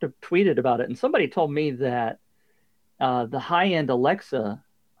tweeted about it, and somebody told me that the high-end Alexa.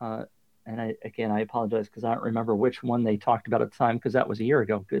 And I apologize because I don't remember which one they talked about at the time, because that was a year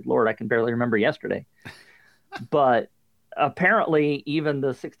ago. Good Lord, I can barely remember yesterday. But apparently even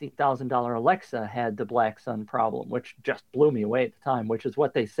the $60,000 Alexa had the Black Sun problem, which just blew me away at the time, which is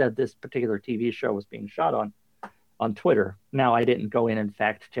what they said this particular TV show was being shot on Twitter. Now, I didn't go in and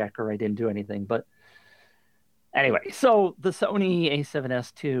fact check, or I didn't do anything, but anyway, so the Sony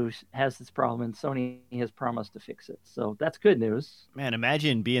A7S II has this problem, and Sony has promised to fix it. So that's good news. Man,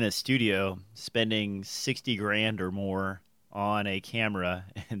 imagine being a studio, spending $60,000 or more on a camera,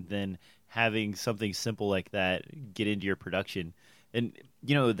 and then having something simple like that get into your production. And,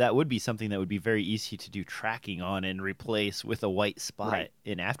 that would be something that would be very easy to do tracking on and replace with a white spot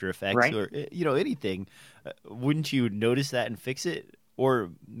in After Effects or, anything. Wouldn't you notice that and fix it? Or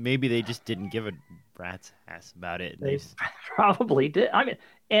maybe they just didn't give a rat's ass about it. They probably did. I mean,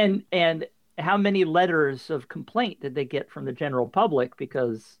 and how many letters of complaint did they get from the general public?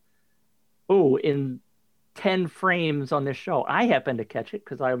 Because, in 10 frames on this show, I happen to catch it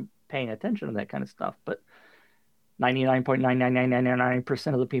because I'm paying attention to that kind of stuff. But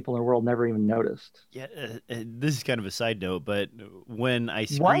 99.99999% of the people in the world never even noticed. Yeah, this is kind of a side note, but when I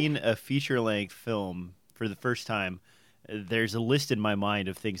screen a feature-length film for the first time, there's a list in my mind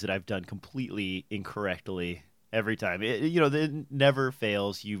of things that I've done completely incorrectly every time. It never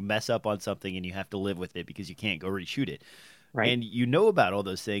fails. You mess up on something and you have to live with it because you can't go reshoot it. Right. And you know about all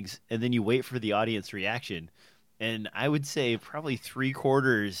those things, and then you wait for the audience reaction. And I would say probably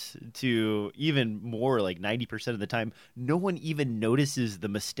 3/4 to even more, like 90% of the time, no one even notices the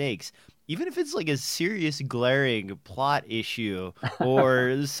mistakes. Even if it's like a serious glaring plot issue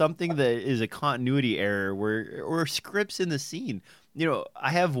or something that is a continuity error or scripts in the scene.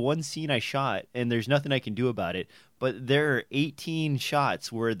 I have one scene I shot and there's nothing I can do about it, but there are 18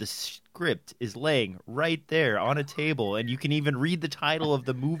 shots where the script is laying right there on a table, and you can even read the title of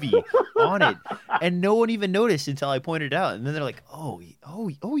the movie on it. And no one even noticed until I pointed it out. And then they're like, oh,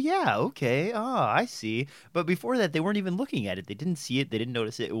 yeah, okay, I see. But before that, they weren't even looking at it. They didn't see it. They didn't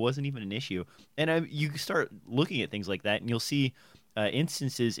notice it. It wasn't even an issue. And you start looking at things like that, and you'll see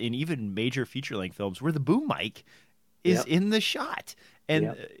instances in even major feature-length films where the boom mic is in the shot.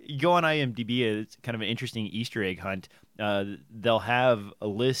 And you go on IMDb, it's kind of an interesting Easter egg hunt. They'll have a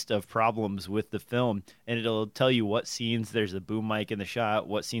list of problems with the film, and it'll tell you what scenes there's a boom mic in the shot,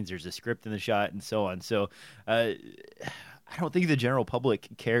 what scenes there's a script in the shot, and so on. So I don't think the general public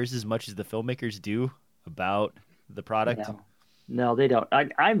cares as much as the filmmakers do about the product. No, they don't.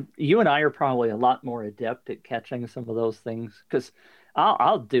 You and I are probably a lot more adept at catching some of those things, because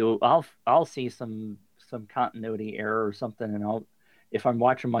I'll see some continuity error or something, and if I'm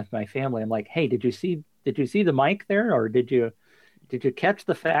watching with my family, I'm like, hey, did you see the mic there, or did you catch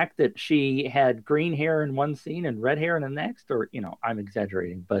the fact that she had green hair in one scene and red hair in the next? Or, I'm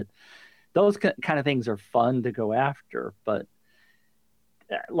exaggerating, but those kind of things are fun to go after. But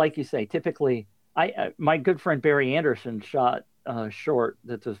like you say, typically, my good friend Barry Anderson shot a short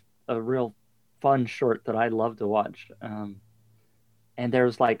that's a real fun short that I love to watch. And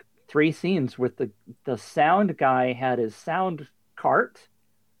there's like 3 scenes with the sound guy had his sound cart,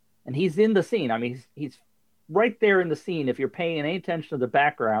 and he's in the scene. I mean, he's right there in the scene. If you're paying any attention to the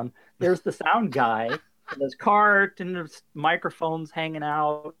background, there's the sound guy and his cart and there's microphones hanging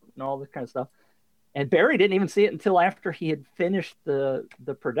out and all this kind of stuff. And Barry didn't even see it until after he had finished the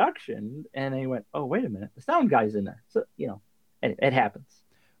production, and he went, oh, wait a minute, the sound guy's in there. So, it happens.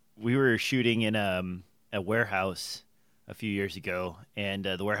 We were shooting in a warehouse a few years ago, and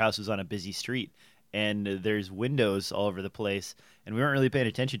the warehouse was on a busy street, and there's windows all over the place, and we weren't really paying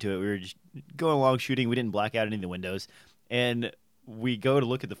attention to it. We were just going along shooting. We didn't black out any of the windows, and we go to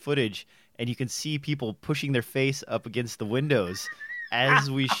look at the footage, and you can see people pushing their face up against the windows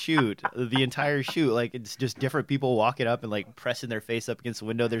as we shoot the entire shoot. Like, it's just different people walking up and like pressing their face up against the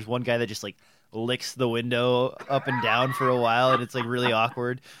window. There's one guy that just like licks the window up and down for a while, and it's like really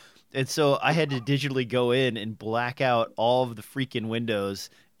awkward. And so I had to digitally go in and black out all of the freaking windows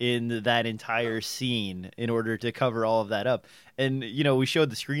in that entire scene in order to cover all of that up. And, we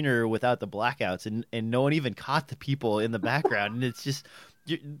showed the screener without the blackouts, and no one even caught the people in the background. And it's just,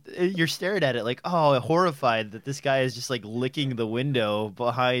 you're staring at it like, oh, horrified that this guy is just like licking the window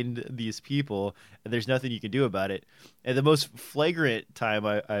behind these people, and there's nothing you can do about it. And the most flagrant time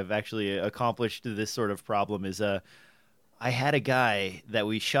I've actually accomplished this sort of problem is I had a guy that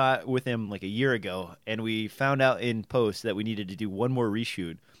we shot with him like a year ago, and we found out in post that we needed to do one more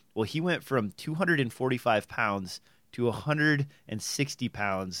reshoot. Well, he went from 245 pounds to 160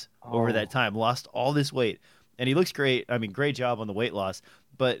 pounds over that time, lost all this weight. And he looks great. I mean, great job on the weight loss.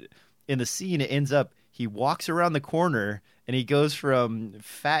 But in the scene, it ends up he walks around the corner, and he goes from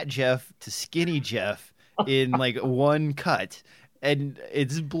Fat Jeff to Skinny Jeff in like one cut. And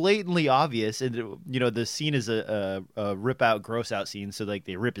it's blatantly obvious. And, the scene is a rip out, gross out scene. So like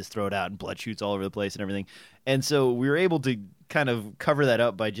they rip his throat out and blood shoots all over the place and everything. And so we were able to kind of cover that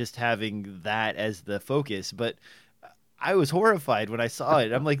up by just having that as the focus. But I was horrified when I saw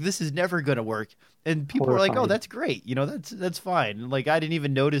it. I'm like, this is never going to work. And people were like, oh, that's great. That's fine. Like, I didn't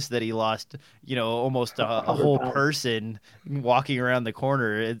even notice that he lost, almost a whole person walking around the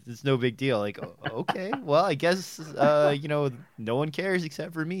corner. It's no big deal. Like, okay, well, I guess, no one cares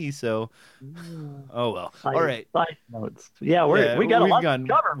except for me. So, oh, well. All right. Side notes. Yeah, we got a lot gone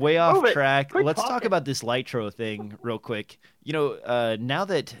covered. Way off track. Let's talk about this Lytro thing real quick. Now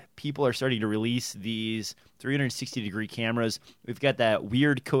that people are starting to release these 360-degree cameras, we've got that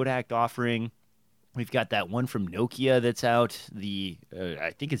weird Kodak offering. We've got that one from Nokia that's out.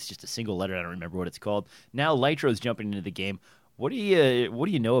 I think it's just a single letter. I don't remember what it's called. Now Lytro's jumping into the game. What do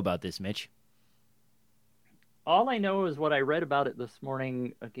you know about this, Mitch? All I know is what I read about it this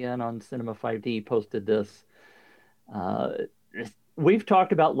morning. Again, on Cinema 5D, posted this. We've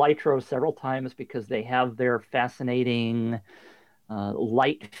talked about Lytro several times because they have their fascinating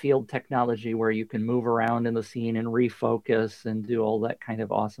light field technology where you can move around in the scene and refocus and do all that kind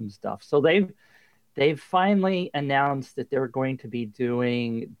of awesome stuff. So they've finally announced that they're going to be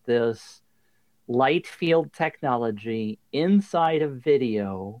doing this light field technology inside of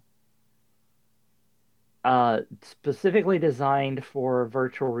video, specifically designed for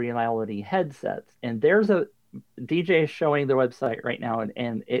virtual reality headsets. And there's a DJ is showing their website right now,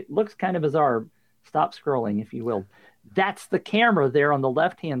 and it looks kind of bizarre. Stop scrolling, if you will. That's the camera there on the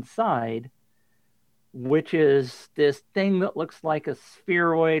left-hand side. which is this thing that looks like a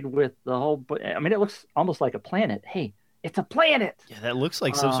spheroid with the whole. I mean, it looks almost like a planet. Hey, it's a planet. Yeah, that looks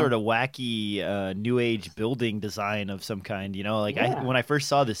like some sort of wacky new age building design of some kind. You know, like Yeah. when I first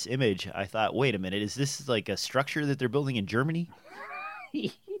saw this image, I thought, wait a minute, is this like a structure that they're building in Germany?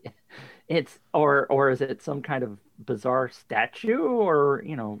 It's or is it some kind of bizarre statue or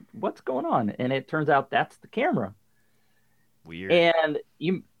what's going on? And it turns out that's the camera. Weird. And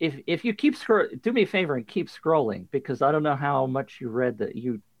if you keep do me a favor and keep scrolling, because I don't know how much you read that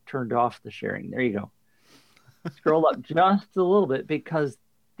you turned off the sharing. There you go. Scroll up just a little bit, because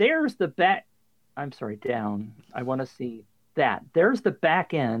there's the back. I'm sorry, down. I want to see that. There's the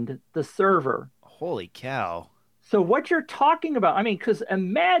back end, the server. Holy cow. So what you're talking about, I mean, because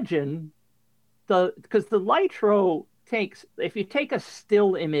imagine because the Lytro takes, if you take a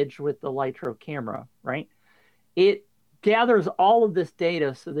still image with the Lytro camera, right? It gathers all of this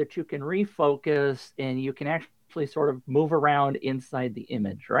data so that you can refocus and you can actually sort of move around inside the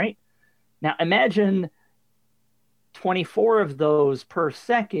image, right? Now imagine 24 of those per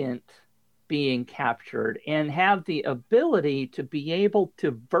second being captured and have the ability to be able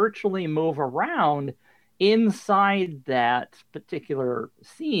to virtually move around inside that particular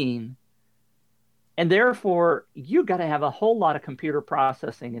scene. And therefore, you got to have a whole lot of computer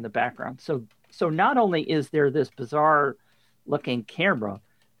processing in the background. So not only is there this bizarre looking camera,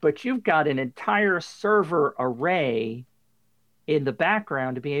 but you've got an entire server array in the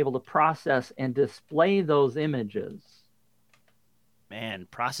background to be able to process and display those images. Man,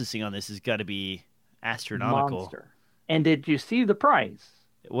 processing on this has got to be astronomical. Monster. And did you see the price?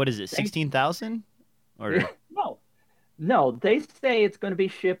 What is it, 16,000? Or No, they say it's going to be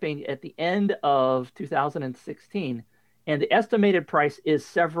shipping at the end of 2016, and the estimated price is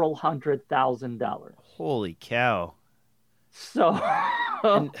several $100,000. Holy cow. So,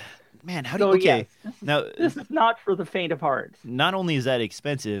 and, man, how do you, yes, now this is not for the faint of heart. Not only is that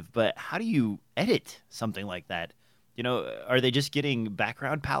expensive, but how do you edit something like that? You know, are they just getting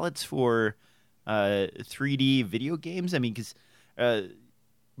background palettes for 3D video games? I mean, because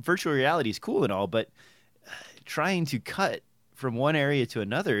virtual reality is cool and all, but trying to cut from one area to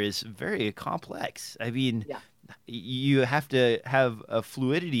another is very complex. I mean, you have to have a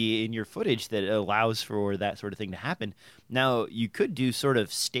fluidity in your footage that allows for that sort of thing to happen. Now, you could do sort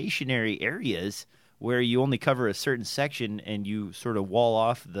of stationary areas where you only cover a certain section and you sort of wall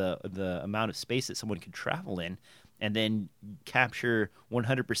off the amount of space that someone could travel in, and then capture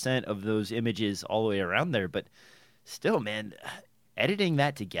 100% of those images all the way around there. But still, man, editing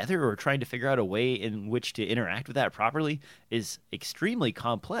that together or trying to figure out a way in which to interact with that properly is extremely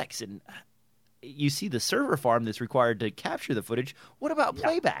complex. And you see the server farm that's required to capture the footage. What about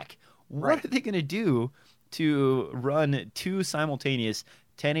playback? What are they going to do to run two simultaneous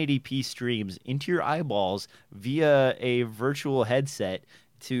 1080p streams into your eyeballs via a virtual headset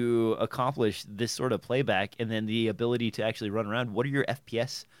to accomplish this sort of playback, and then the ability to actually run around? What are your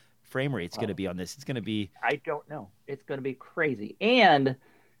FPS frame rates going to be on this? It's going to be, I don't know. It's going to be crazy. And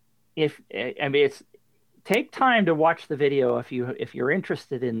it's take time to watch the video if you're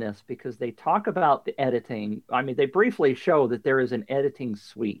interested in this, because they talk about the editing. I mean, they briefly show that there is an editing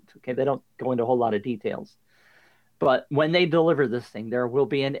suite. Okay, they don't go into a whole lot of details, but when they deliver this thing, there will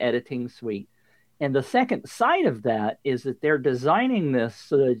be an editing suite. And the second side of that is that they're designing this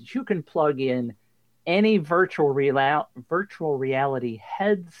so that you can plug in any virtual reality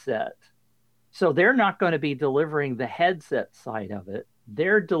headset. So they're not going to be delivering the headset side of it.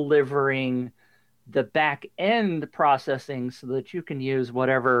 They're delivering the back end processing so that you can use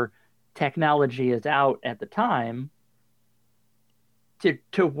whatever technology is out at the time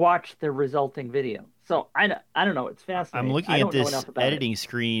to watch the resulting video. So I don't know. It's fascinating. I'm looking at this editing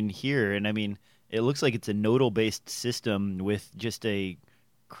screen here, and I mean, it looks like it's a nodal-based system with just a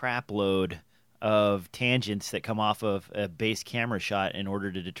crap load of tangents that come off of a base camera shot in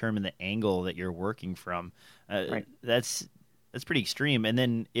order to determine the angle that you're working from. Right. That's pretty extreme. And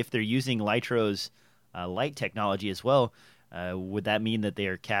then if they're using Lytro's light technology as well, would that mean that they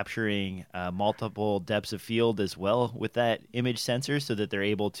are capturing multiple depths of field as well with that image sensor so that they're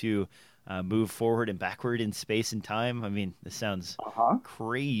able to move forward and backward in space and time? I mean, this sounds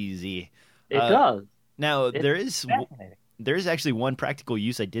crazy. It does. Now, there is actually one practical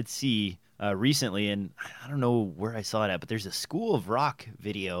use I did see recently, and I don't know where I saw it at, but there's a School of Rock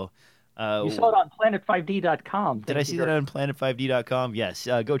video. You saw it on planet5d.com. Did I see that on planet5d.com? Yes.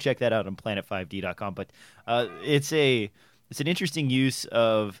 Go check that out on planet5d.com. But it's an interesting use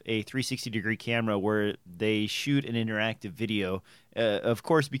of a 360-degree camera where they shoot an interactive video Of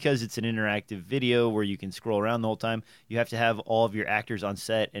course, because it's an interactive video where you can scroll around the whole time, you have to have all of your actors on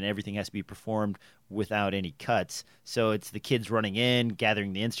set and everything has to be performed without any cuts. So it's the kids running in,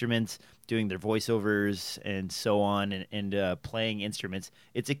 gathering the instruments, doing their voiceovers, and so on, and playing instruments.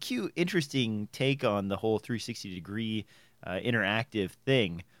 It's a cute, interesting take on the whole 360-degree interactive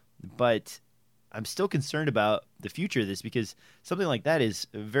thing. But I'm still concerned about the future of this because something like that is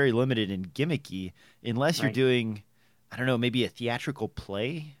very limited and gimmicky unless you're doing, I don't know, maybe a theatrical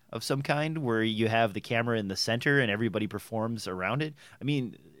play of some kind where you have the camera in the center and everybody performs around it. I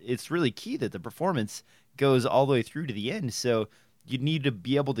mean, it's really key that the performance goes all the way through to the end. So you need to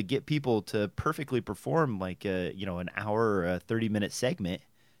be able to get people to perfectly perform like an hour or a 30-minute segment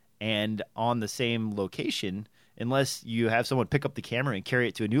and on the same location, unless you have someone pick up the camera and carry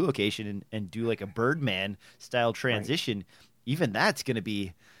it to a new location and do like a Birdman style transition. Right. Even that's going to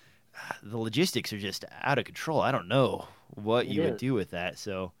be, the logistics are just out of control. I don't know what you would do with that.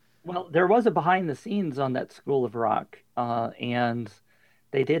 So, well, there was a behind the scenes on that School of Rock, and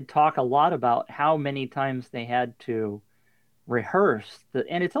they did talk a lot about how many times they had to rehearse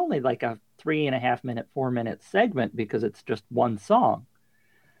and it's only like a 3.5 minute, 4 minute segment because it's just one song.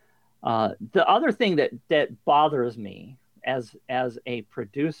 The other thing that bothers me as a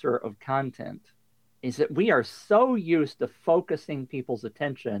producer of content is that we are so used to focusing people's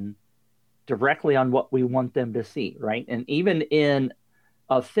attention directly on what we want them to see, right? And even in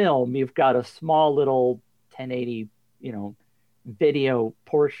a film, you've got a small little 1080, video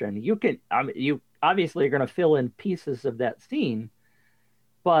portion. You obviously are going to fill in pieces of that scene,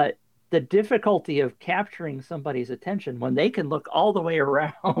 but the difficulty of capturing somebody's attention when they can look all the way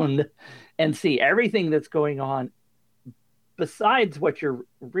around and see everything that's going on besides what you're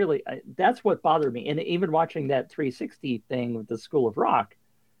really, that's what bothered me. And even watching that 360 thing with the School of Rock,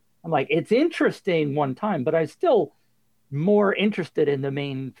 I'm like, it's interesting one time, but I'm still more interested in the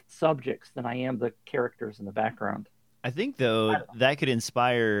main subjects than I am the characters in the background. I think, though, that could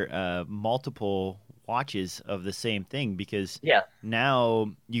inspire multiple watches of the same thing because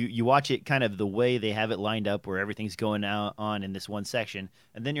now you watch it kind of the way they have it lined up where everything's going on in this one section.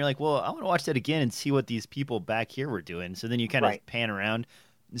 And then you're like, well, I want to watch that again and see what these people back here were doing. So then you kind of pan around.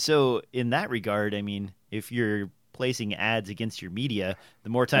 So in that regard, I mean, if you're placing ads against your media, the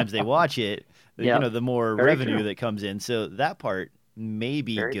more times they watch it, the more revenue that comes in. So that part may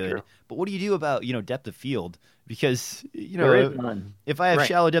be good. True. But what do you do about, depth of field? Because, if I have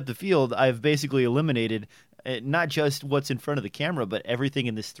shallow depth of field, I've basically eliminated not just what's in front of the camera, but everything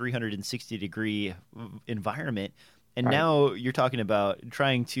in this 360-degree environment. And now you're talking about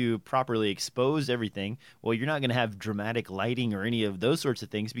trying to properly expose everything. Well, you're not going to have dramatic lighting or any of those sorts of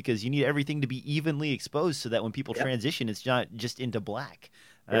things because you need everything to be evenly exposed so that when people transition, it's not just into black.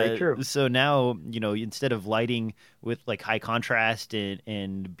 Very true. So now, instead of lighting with like high contrast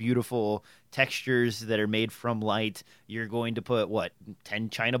and beautiful textures that are made from light, you're going to put 10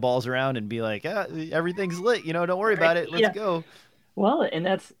 China balls around and be like, everything's lit. Don't worry about it. Let's go. Well, and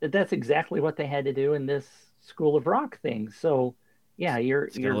that's exactly what they had to do in this School of Rock thing. So,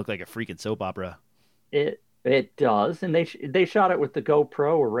 it's going to look like a freaking soap opera. It does, and they shot it with the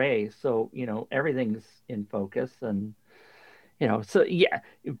GoPro array, so everything's in focus and. So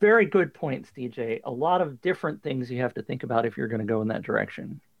very good points, DJ. A lot of different things you have to think about if you're going to go in that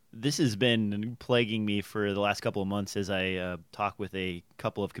direction. This has been plaguing me for the last couple of months as I talk with a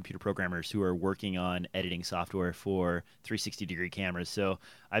couple of computer programmers who are working on editing software for 360-degree cameras. So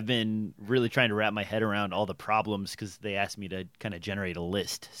I've been really trying to wrap my head around all the problems because they asked me to kind of generate a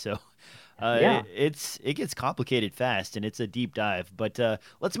list. So it gets complicated fast, and it's a deep dive. But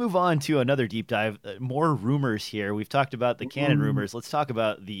let's move on to another deep dive. More rumors here. We've talked about the Canon rumors. Let's talk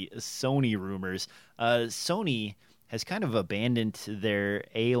about the Sony rumors. Sony has kind of abandoned their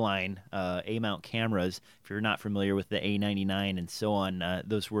A-line, A-mount cameras. If you're not familiar with the A99 and so on,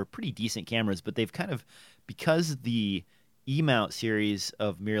 those were pretty decent cameras, but they've kind of, because the E-mount series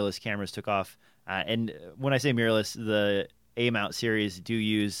of mirrorless cameras took off, and when I say mirrorless, the A-mount series do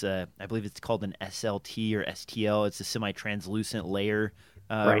use, I believe it's called an SLT or STL. It's a semi-translucent layer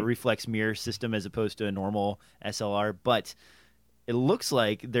reflex mirror system as opposed to a normal SLR, but it looks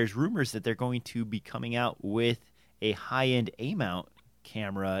like there's rumors that they're going to be coming out with a high-end A-mount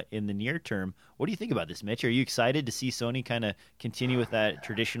camera in the near term. What do you think about this, Mitch? Are you excited to see Sony kind of continue with that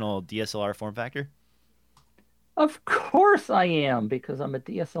traditional DSLR form factor? Of course I am, because I'm a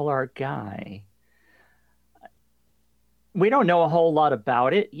DSLR guy. We don't know a whole lot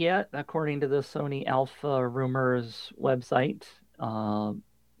about it yet, according to the Sony Alpha Rumors website.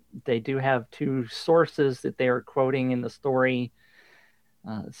 They do have two sources that they are quoting in the story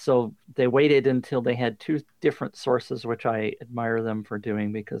So they waited until they had two different sources, which I admire them for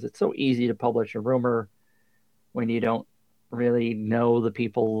doing because it's so easy to publish a rumor when you don't really know the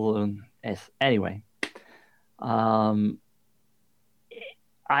people. Anyway, um,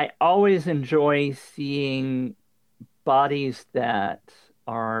 I always enjoy seeing bodies that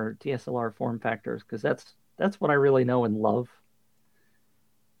are DSLR form factors because that's what I really know and love.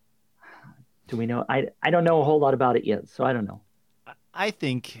 Do we know? I don't know a whole lot about it yet, so I don't know. I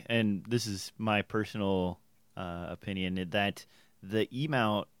think, and this is my personal opinion, that the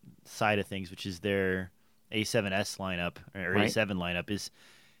E-mount side of things, which is their A7S lineup or Right. A7 lineup,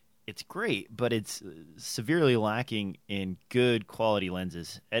 it's great, but it's severely lacking in good quality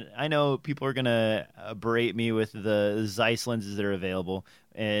lenses. And I know people are gonna berate me with the Zeiss lenses that are available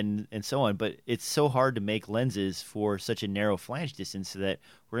and so on, but it's so hard to make lenses for such a narrow flange distance that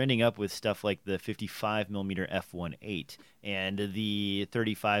we're ending up with stuff like the 55 millimeter f1.8 and the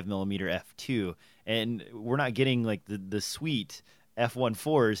 35 millimeter f2, and we're not getting like the sweet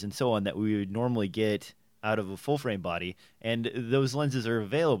f1.4s and so on that we would normally get out of a full frame body, and those lenses are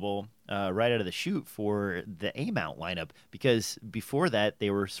available right out of the chute for the A-mount lineup, because before that they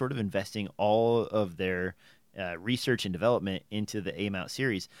were sort of investing all of their research and development into the A-mount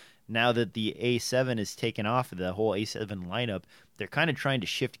series. Now that the A7 is taken off the whole A7 lineup, they're kind of trying to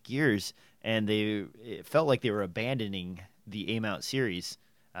shift gears, and it felt like they were abandoning the A-mount series.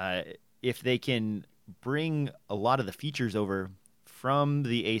 If they can bring a lot of the features over from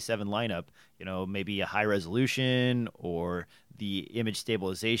the A7 lineup, maybe a high resolution or the image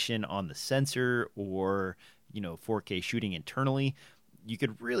stabilization on the sensor or, 4K shooting internally, you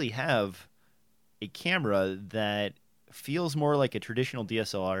could really have a camera that feels more like a traditional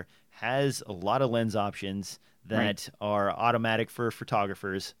DSLR, has a lot of lens options that are automatic for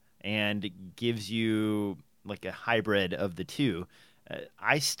photographers, and gives you like a hybrid of the two.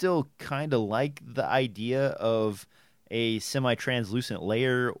 I still kind of like the idea of a semi-translucent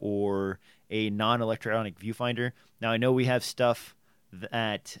layer or a non-electronic viewfinder. Now, I know we have stuff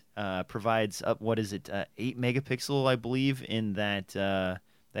that provides up, 8 megapixel, I believe, in that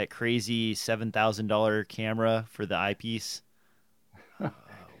crazy $7,000 camera for the eyepiece.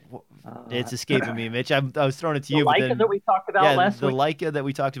 It's escaping me, Mitch. I was throwing it to you. The Leica but then, that we talked about last week? the Leica that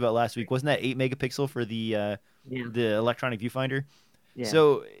we talked about last week. Wasn't that 8 megapixel for the electronic viewfinder? Yeah.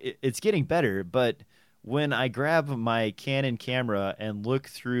 So it's getting better, but when I grab my Canon camera and look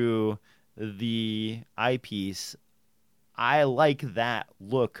through the eyepiece, I like that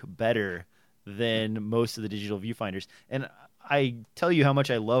look better than most of the digital viewfinders. And I tell you how much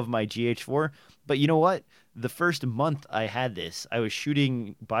I love my GH4, but you know what? The first month I had this, I was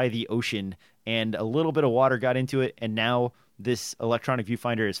shooting by the ocean and a little bit of water got into it, and now this electronic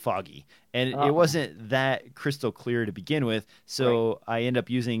viewfinder is foggy. And it wasn't that crystal clear to begin with, so I end up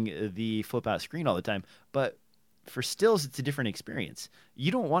using the flip-out screen all the time. But for stills, it's a different experience.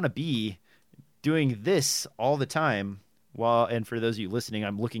 You don't want to be doing this all the time. And for those of you listening,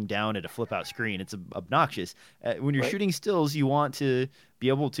 I'm looking down at a flip-out screen. It's obnoxious. When you're shooting stills, you want to be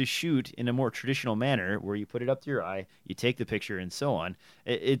able to shoot in a more traditional manner where you put it up to your eye, you take the picture, and so on.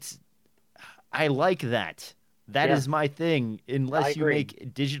 I like that. That is my thing. Unless you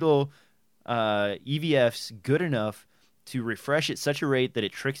make digital EVFs good enough to refresh at such a rate that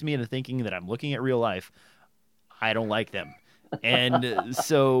it tricks me into thinking that I'm looking at real life, I don't like them. And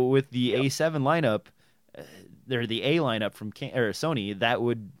so with the A7 lineup, or the A lineup from Sony, that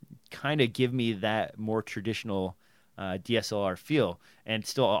would kind of give me that more traditional DSLR feel and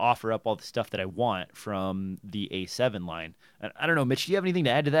still offer up all the stuff that I want from the A7 line. I don't know, Mitch, do you have anything to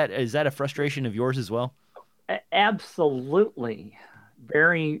add to that? Is that a frustration of yours as well? Absolutely.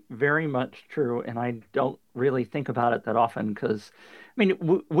 Very, very much true. And I don't really think about it that often because,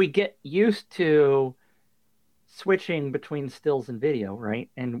 we get used to switching between stills and video, right?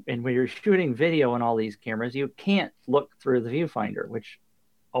 And when you're shooting video on all these cameras, you can't look through the viewfinder, which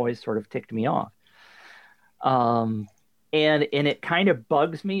always sort of ticked me off. And it kind of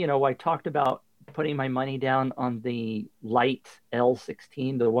bugs me. I talked about putting my money down on the light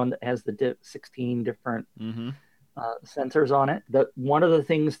L16, the one that has the 16 different sensors on it. One of the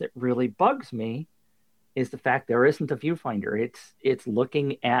things that really bugs me is the fact there isn't a viewfinder. It's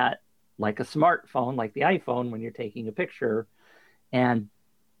looking at like a smartphone, like the iPhone when you're taking a picture. And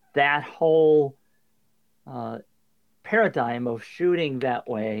that whole paradigm of shooting that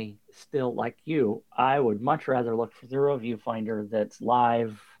way, still like I would much rather look through a viewfinder that's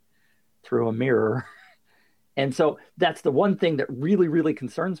live through a mirror. And so that's the one thing that really, really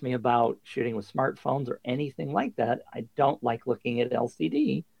concerns me about shooting with smartphones or anything like that. I don't like looking at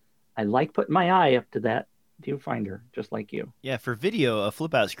LCD. I like putting my eye up to that viewfinder, just like you. Yeah, for video, a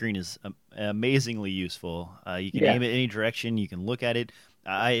flip out screen is amazingly useful. You can aim it any direction. You can look at it.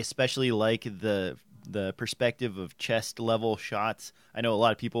 I especially like the perspective of chest level shots. I know a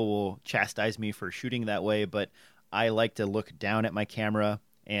lot of people will chastise me for shooting that way, but I like to look down at my camera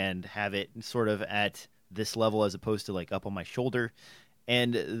and have it sort of at this level as opposed to like up on my shoulder.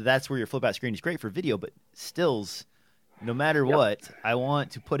 And that's where your flip out screen is great for video, but stills, no matter what, I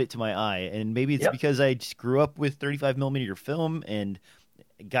want to put it to my eye. And maybe it's because I just grew up with 35 millimeter film and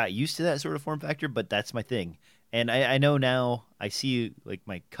got used to that sort of form factor, but that's my thing. And I know now, I see like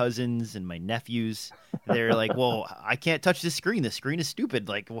my cousins and my nephews, they're like, well, I can't touch this screen. The screen is stupid.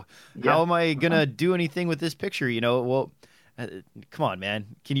 Like, how am I going to do anything with this picture? You know, well, come on, man.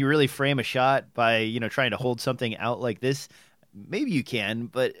 Can you really frame a shot by, you know, trying to hold something out like this? Maybe you can,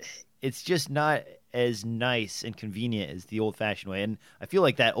 but it's just not as nice and convenient as the old-fashioned way. And I feel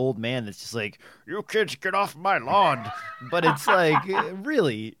like that old man that's just like, you kids get off my lawn. But it's like,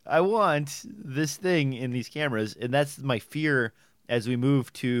 really, I want this thing in these cameras. And that's my fear as we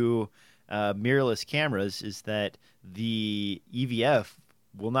move to mirrorless cameras, is that the EVF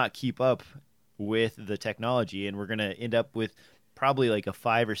will not keep up with the technology. And we're going to end up with probably like a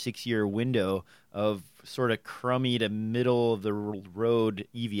 5 or 6 year window of sort of crummy to middle of the road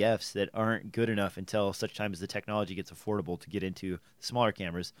EVFs that aren't good enough until such time as the technology gets affordable to get into smaller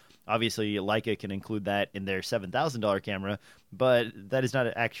cameras. Obviously, Leica can include that in their $7,000 camera, but that is not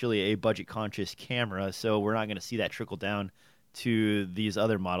actually a budget-conscious camera, so we're not going to see that trickle down to these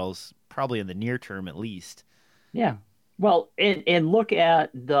other models, probably in the near term at least. Yeah. Well, and look at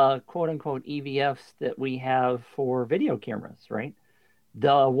the quote-unquote EVFs that we have for video cameras, right?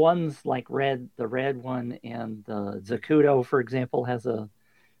 The ones like the red one, and the Zacuto, for example, has a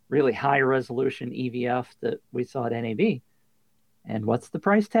really high-resolution EVF that we saw at NAB. And what's the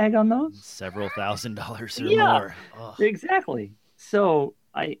price tag on those? Several $1,000s or more. Ugh. Exactly. So,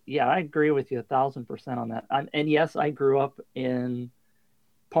 I agree with you 1,000% on that. And yes, I grew up in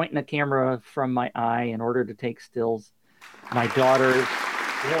pointing a camera from my eye in order to take stills. My daughters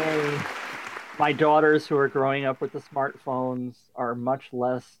who are growing up with the smartphones are much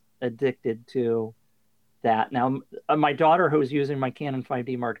less addicted to that. Now, my daughter, who's using my Canon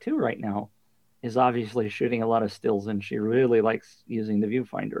 5D Mark II right now, is obviously shooting a lot of stills, and she really likes using the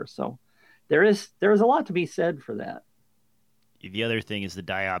viewfinder. So there is a lot to be said for that. The other thing is the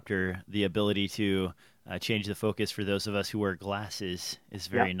diopter, the ability to change the focus for those of us who wear glasses is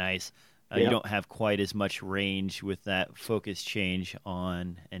very nice. You don't have quite as much range with that focus change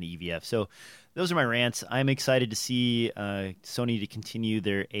on an EVF. So those are my rants. I'm excited to see Sony to continue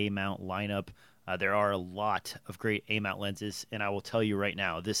their A-mount lineup. There are a lot of great A-mount lenses, and I will tell you right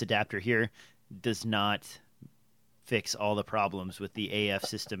now, this adapter here does not fix all the problems with the AF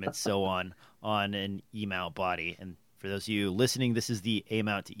system and so on an E-mount body. And for those of you listening, this is the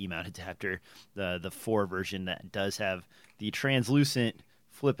A-mount to E-mount adapter, the 4 version that does have the translucent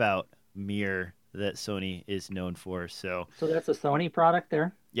flip-out mirror that Sony is known for. So that's a Sony product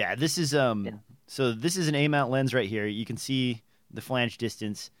there? Yeah, this is so this is an A-mount lens right here. You can see the flange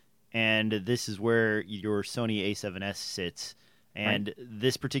distance, and this is where your Sony A7S sits. And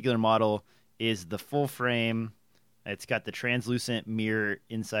this particular model is the full frame. It's got the translucent mirror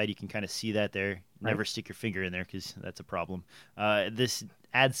inside. You can kind of see that there. Never stick your finger in there because that's a problem. This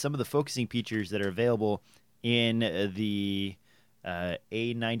adds some of the focusing features that are available in the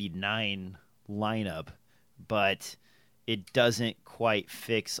A99 lineup, but it doesn't quite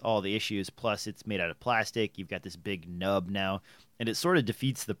fix all the issues. Plus, it's made out of plastic. You've got this big nub now, and it sort of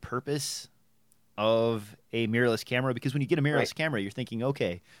defeats the purpose of a mirrorless camera, because when you get a mirrorless camera, you're thinking,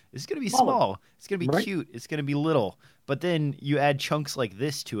 okay, this is going to be small. It's going to be cute. It's going to be little. But then you add chunks like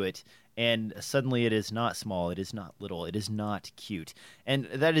this to it, and suddenly it is not small. It is not little. It is not cute. And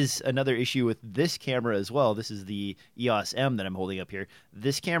that is another issue with this camera as well. This is the EOS M that I'm holding up here.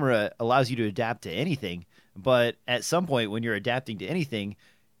 This camera allows you to adapt to anything, but at some point when you're adapting to anything,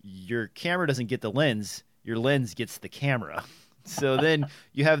 your camera doesn't get the lens. Your lens gets the camera. So then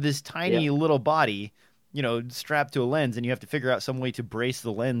you have this tiny little body, you know, strapped to a lens, and you have to figure out some way to brace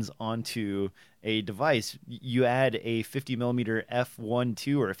the lens onto a device. You add a 50 millimeter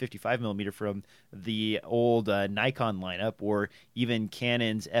f1.2 or a 55 millimeter from the old Nikon lineup, or even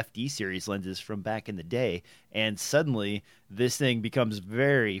Canon's FD series lenses from back in the day, and suddenly this thing becomes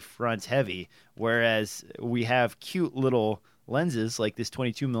very front heavy, whereas we have cute little lenses like this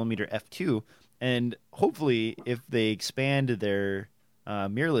 22 millimeter f2. And hopefully, if they expand their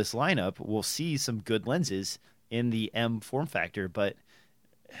mirrorless lineup, we'll see some good lenses in the M form factor. But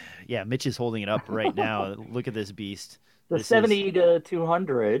yeah, Mitch is holding it up right now. Look at this beast. The 70 to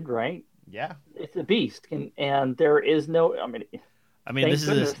 200, right? Yeah. it's a beast, and there is no. I mean, Thank this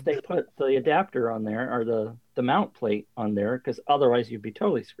goodness is they put the adapter on there or the mount plate on there because otherwise you'd be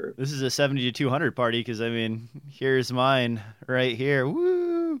totally screwed. a 70 to 200 party because I mean, here's mine right here.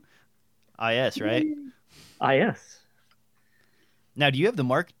 Woo! IS, right? IS. Now, do you have the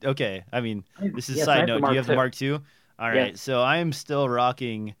Mark? Okay, I mean, this is Yes, side note. Do you have the II. Mark II? All right, Yes. so I am still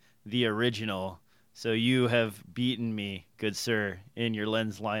rocking the original. So you have beaten me, good sir, in your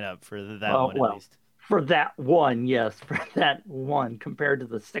lens lineup for that one at least. For that one, yes, for that one compared to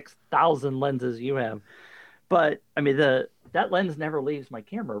the 6,000 lenses you have. But I mean, that lens never leaves my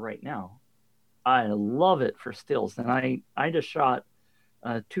camera right now. I love it for stills, and I just shot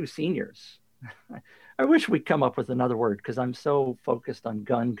 2 seniors. I wish we'd come up with another word because I'm so focused on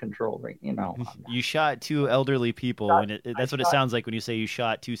gun control right. You shot 2 elderly people, and that's what it sounds like when you say you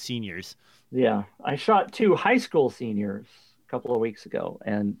shot 2 seniors. Yeah, I shot 2 high school seniors a couple of weeks ago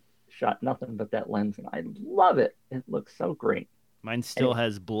and shot nothing but that lens, and I love it. It looks so great. Mine still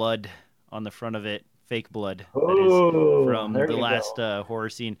has blood on the front of it, fake blood. Oh, that is from the last go. horror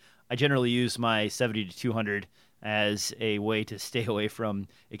scene. I generally use my 70 to 200 as a way to stay away from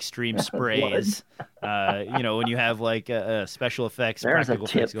extreme sprays. When you have like special effects, there's practical a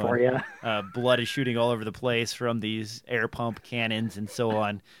tip effects going, for you. Blood is shooting all over the place from these air pump cannons and so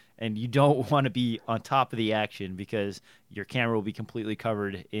on. And you don't want to be on top of the action because your camera will be completely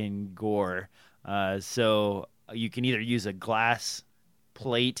covered in gore. So you can either use a glass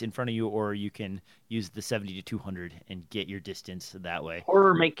plate in front of you, or you can use the 70 to 200 and get your distance that way.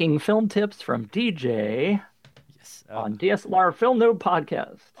 Horror making film tips from DJ. Yes. On DSLR Film Noob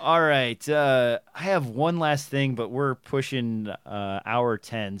Podcast. All right. I have one last thing, but we're pushing hour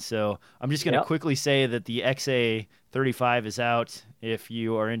 10. So I'm just going to quickly say that the XA35 is out. If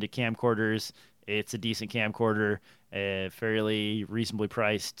you are into camcorders, it's a decent camcorder, fairly reasonably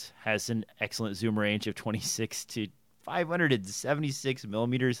priced, has an excellent zoom range of 26 to 576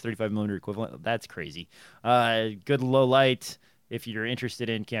 millimeters, 35 millimeter equivalent. That's crazy. Good low light. If you're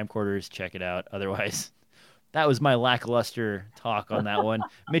interested in camcorders, check it out. Otherwise, that was my lackluster talk on that one.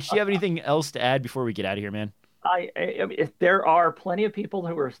 Mitch, do you have anything else to add before we get out of here, man? I mean, there are plenty of people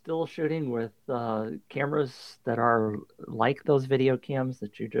who are still shooting with cameras that are like those video cams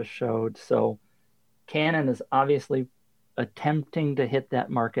that you just showed. So Canon is obviously attempting to hit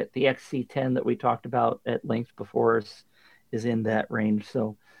that market. The XC10 that we talked about at length before is in that range.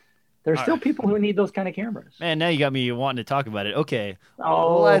 So there's still people who need those kind of cameras. Man, now you got me wanting to talk about it. Okay,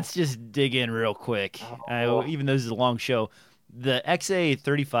 let's just dig in real quick. Even though this is a long show, the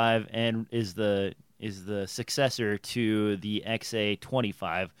XA35 and is the successor to the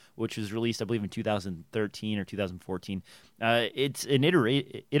XA25, which was released, I believe, in 2013 or 2014. It's an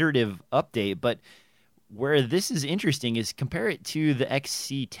iterative update, but where this is interesting is compare it to the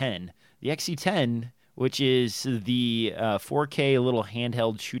XC10. The XC10, which is the 4K little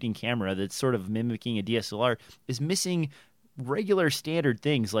handheld shooting camera that's sort of mimicking a DSLR, is missing regular standard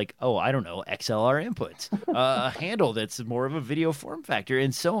things like, XLR inputs, a handle that's more of a video form factor,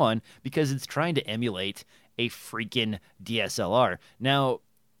 and so on, because it's trying to emulate a freaking DSLR. Now,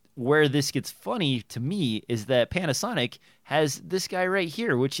 where this gets funny to me is that Panasonic has this guy right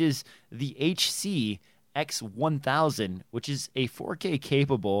here, which is the HC X1000, which is a 4K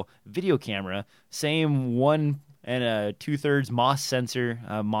capable video camera, same 1 2/3 MOS sensor.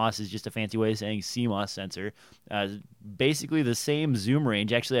 MOS is just a fancy way of saying CMOS sensor. Basically the same zoom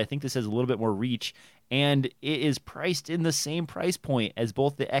range. Actually, I think this has a little bit more reach, and it is priced in the same price point as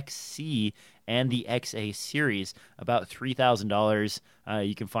both the XC and the XA series, about $3,000.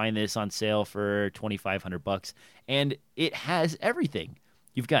 You can find this on sale for $2,500, and it has everything.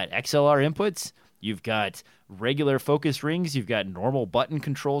 You've got XLR inputs. You've got regular focus rings. You've got normal button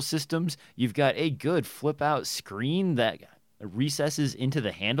control systems. You've got a good flip-out screen that recesses into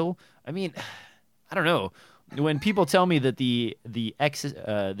the handle. I mean, I don't know. When people tell me that the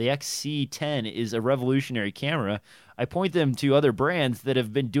XC10 is a revolutionary camera, I point them to other brands that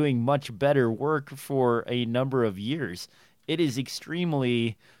have been doing much better work for a number of years. It is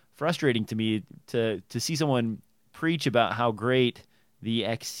extremely frustrating to me to see someone preach about how great the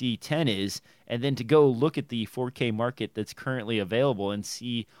XC10 is, and then to go look at the 4K market that's currently available and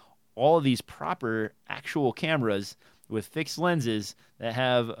see all of these proper actual cameras with fixed lenses that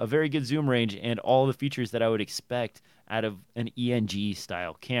have a very good zoom range and all the features that I would expect out of an ENG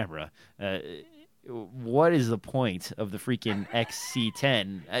style camera. What is the point of the freaking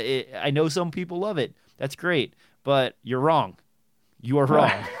XC10? I know some people love it. That's great, but you're wrong. You are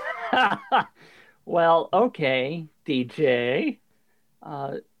wrong. Well, okay, DJ.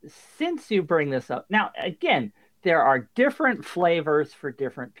 Since you bring this up, now again, there are different flavors for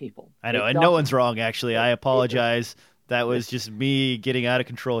different people. I know, and no one's wrong, actually. I apologize. That was just me getting out of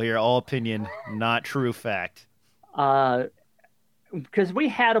control here. All opinion, not true fact. Because we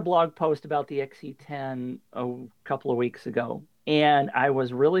had a blog post about the XC10 a couple of weeks ago, and I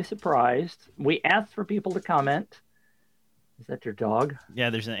was really surprised. We asked for people to comment. Is that your dog?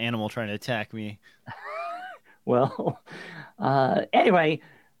 Yeah, there's an animal trying to attack me. Well, anyway,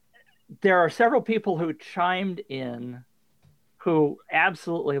 there are several people who chimed in who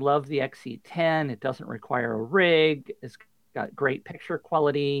absolutely love the XC10. It doesn't require a rig. It's got great picture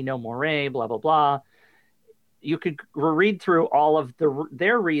quality, no moire, blah, blah, blah. You could read through all of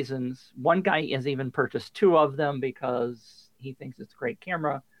their reasons. One guy has even purchased 2 of them because he thinks it's a great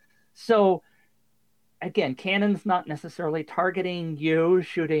camera. So again, Canon's not necessarily targeting you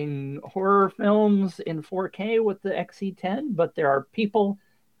shooting horror films in 4K with the XC10, but there are people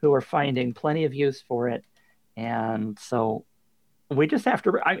who are finding plenty of use for it. And so we just have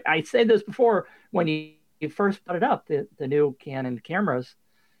to, I said this before, when you first put it up, the new Canon cameras,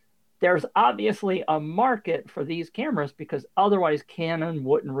 there's obviously a market for these cameras because otherwise Canon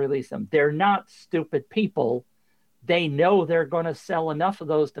wouldn't release them. They're not stupid people. They know they're going to sell enough of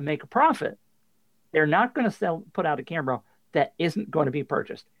those to make a profit. They're not going to put out a camera that isn't going to be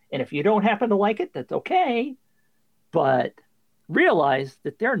purchased. And if you don't happen to like it, that's okay. But realize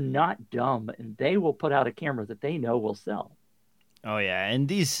that they're not dumb and they will put out a camera that they know will sell. Oh, yeah.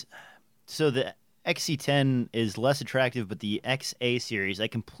 And so the XC10 is less attractive, but the XA series, I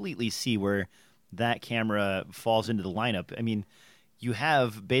completely see where that camera falls into the lineup. I mean, you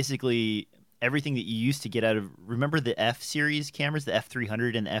have basically everything that you used to get out of, remember the F series cameras, the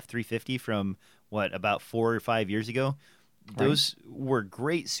F300 and the F350 from about 4 or 5 years ago? Right. Those were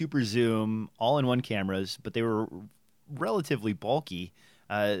great super zoom, all-in-one cameras, but they were relatively bulky.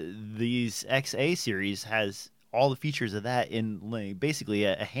 These XA series has all the features of that in basically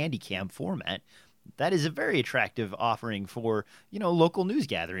a handy cam format. That is a very attractive offering for, local news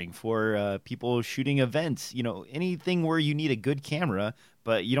gathering, for people shooting events, anything where you need a good camera,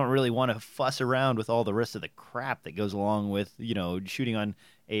 but you don't really want to fuss around with all the rest of the crap that goes along with, shooting on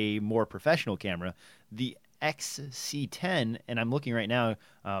a more professional camera. The XC10, and I'm looking right now,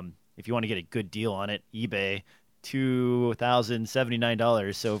 if you want to get a good deal on it, eBay,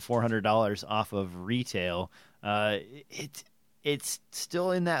 $2,079, so $400 off of retail. It's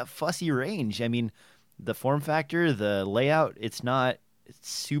still in that fussy range. I mean, the form factor, the layout, it's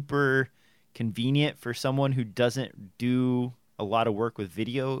super convenient for someone who doesn't do a lot of work with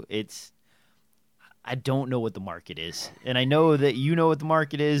video. I don't know what the market is. And I know that you know what the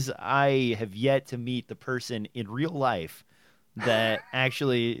market is. I have yet to meet the person in real life that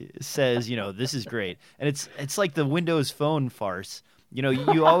actually says, this is great. And it's like the Windows Phone farce.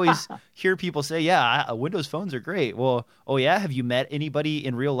 You always hear people say, yeah, Windows phones are great. Well, oh yeah, have you met anybody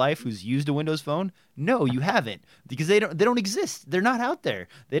in real life who's used a Windows phone? No, you haven't, because they don't exist. They're not out there.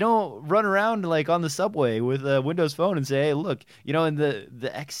 They don't run around like on the subway with a Windows phone and say, hey, look, and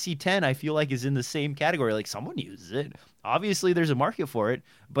the XC10 I feel like is in the same category. Like, someone uses it. Obviously, there's a market for it,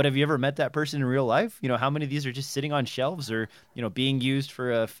 but have you ever met that person in real life? How many of these are just sitting on shelves or, being used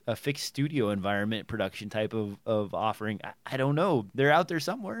for a fixed studio environment production type of offering? I don't know. They're out there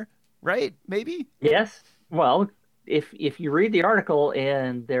somewhere, right? Maybe? Yes. Well, if you read the article,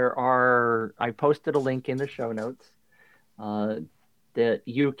 and I posted a link in the show notes, that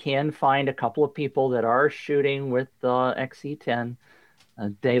you can find a couple of people that are shooting with the XC10.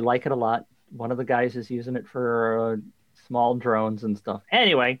 They like it a lot. One of the guys is using it for small drones and stuff.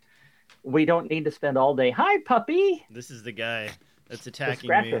 Anyway, we don't need to spend all day. Hi, puppy. This is the guy that's attacking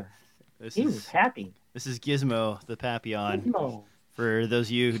me. He's happy. This is Gizmo, the Papillon. Gizmo. For those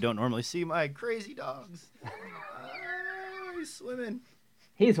of you who don't normally see my crazy dogs. He's swimming.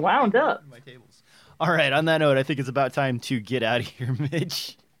 He's wound up. My tables. All right, on that note, I think it's about time to get out of here,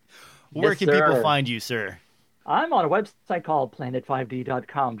 Mitch. Where can people find you, sir? I'm on a website called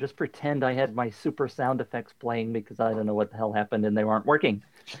planet5d.com. Just pretend I had my super sound effects playing because I don't know what the hell happened and they weren't working.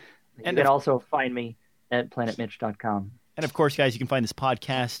 You can also find me at planetmitch.com. And of course, guys, you can find this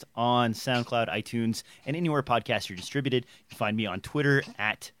podcast on SoundCloud, iTunes, and anywhere podcasts are distributed. You can find me on Twitter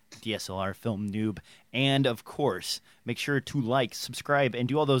at DSLR Film Noob. And of course, make sure to like, subscribe, and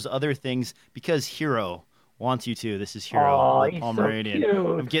do all those other things because Hero wants you to. This is Hero, the Pomeranian.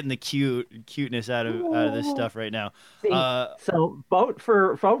 So I'm getting the cuteness out of this stuff right now. See, so vote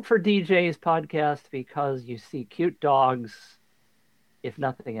for DJ's podcast because you see cute dogs, if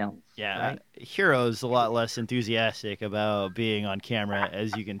nothing else. Yeah, right? Hero's a lot less enthusiastic about being on camera,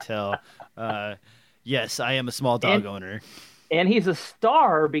 as you can tell. Yes, I am a small dog owner. And he's a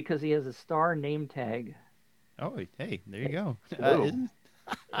star because he has a star name tag. Oh, hey, there you go.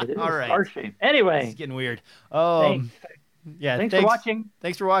 It is all right. star shape. Anyway, it's getting weird. thanks. Yeah. Thanks for watching.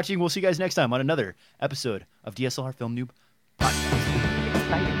 Thanks for watching. We'll see you guys next time on another episode of DSLR Film Noob Podcast.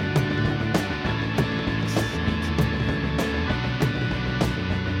 Exciting.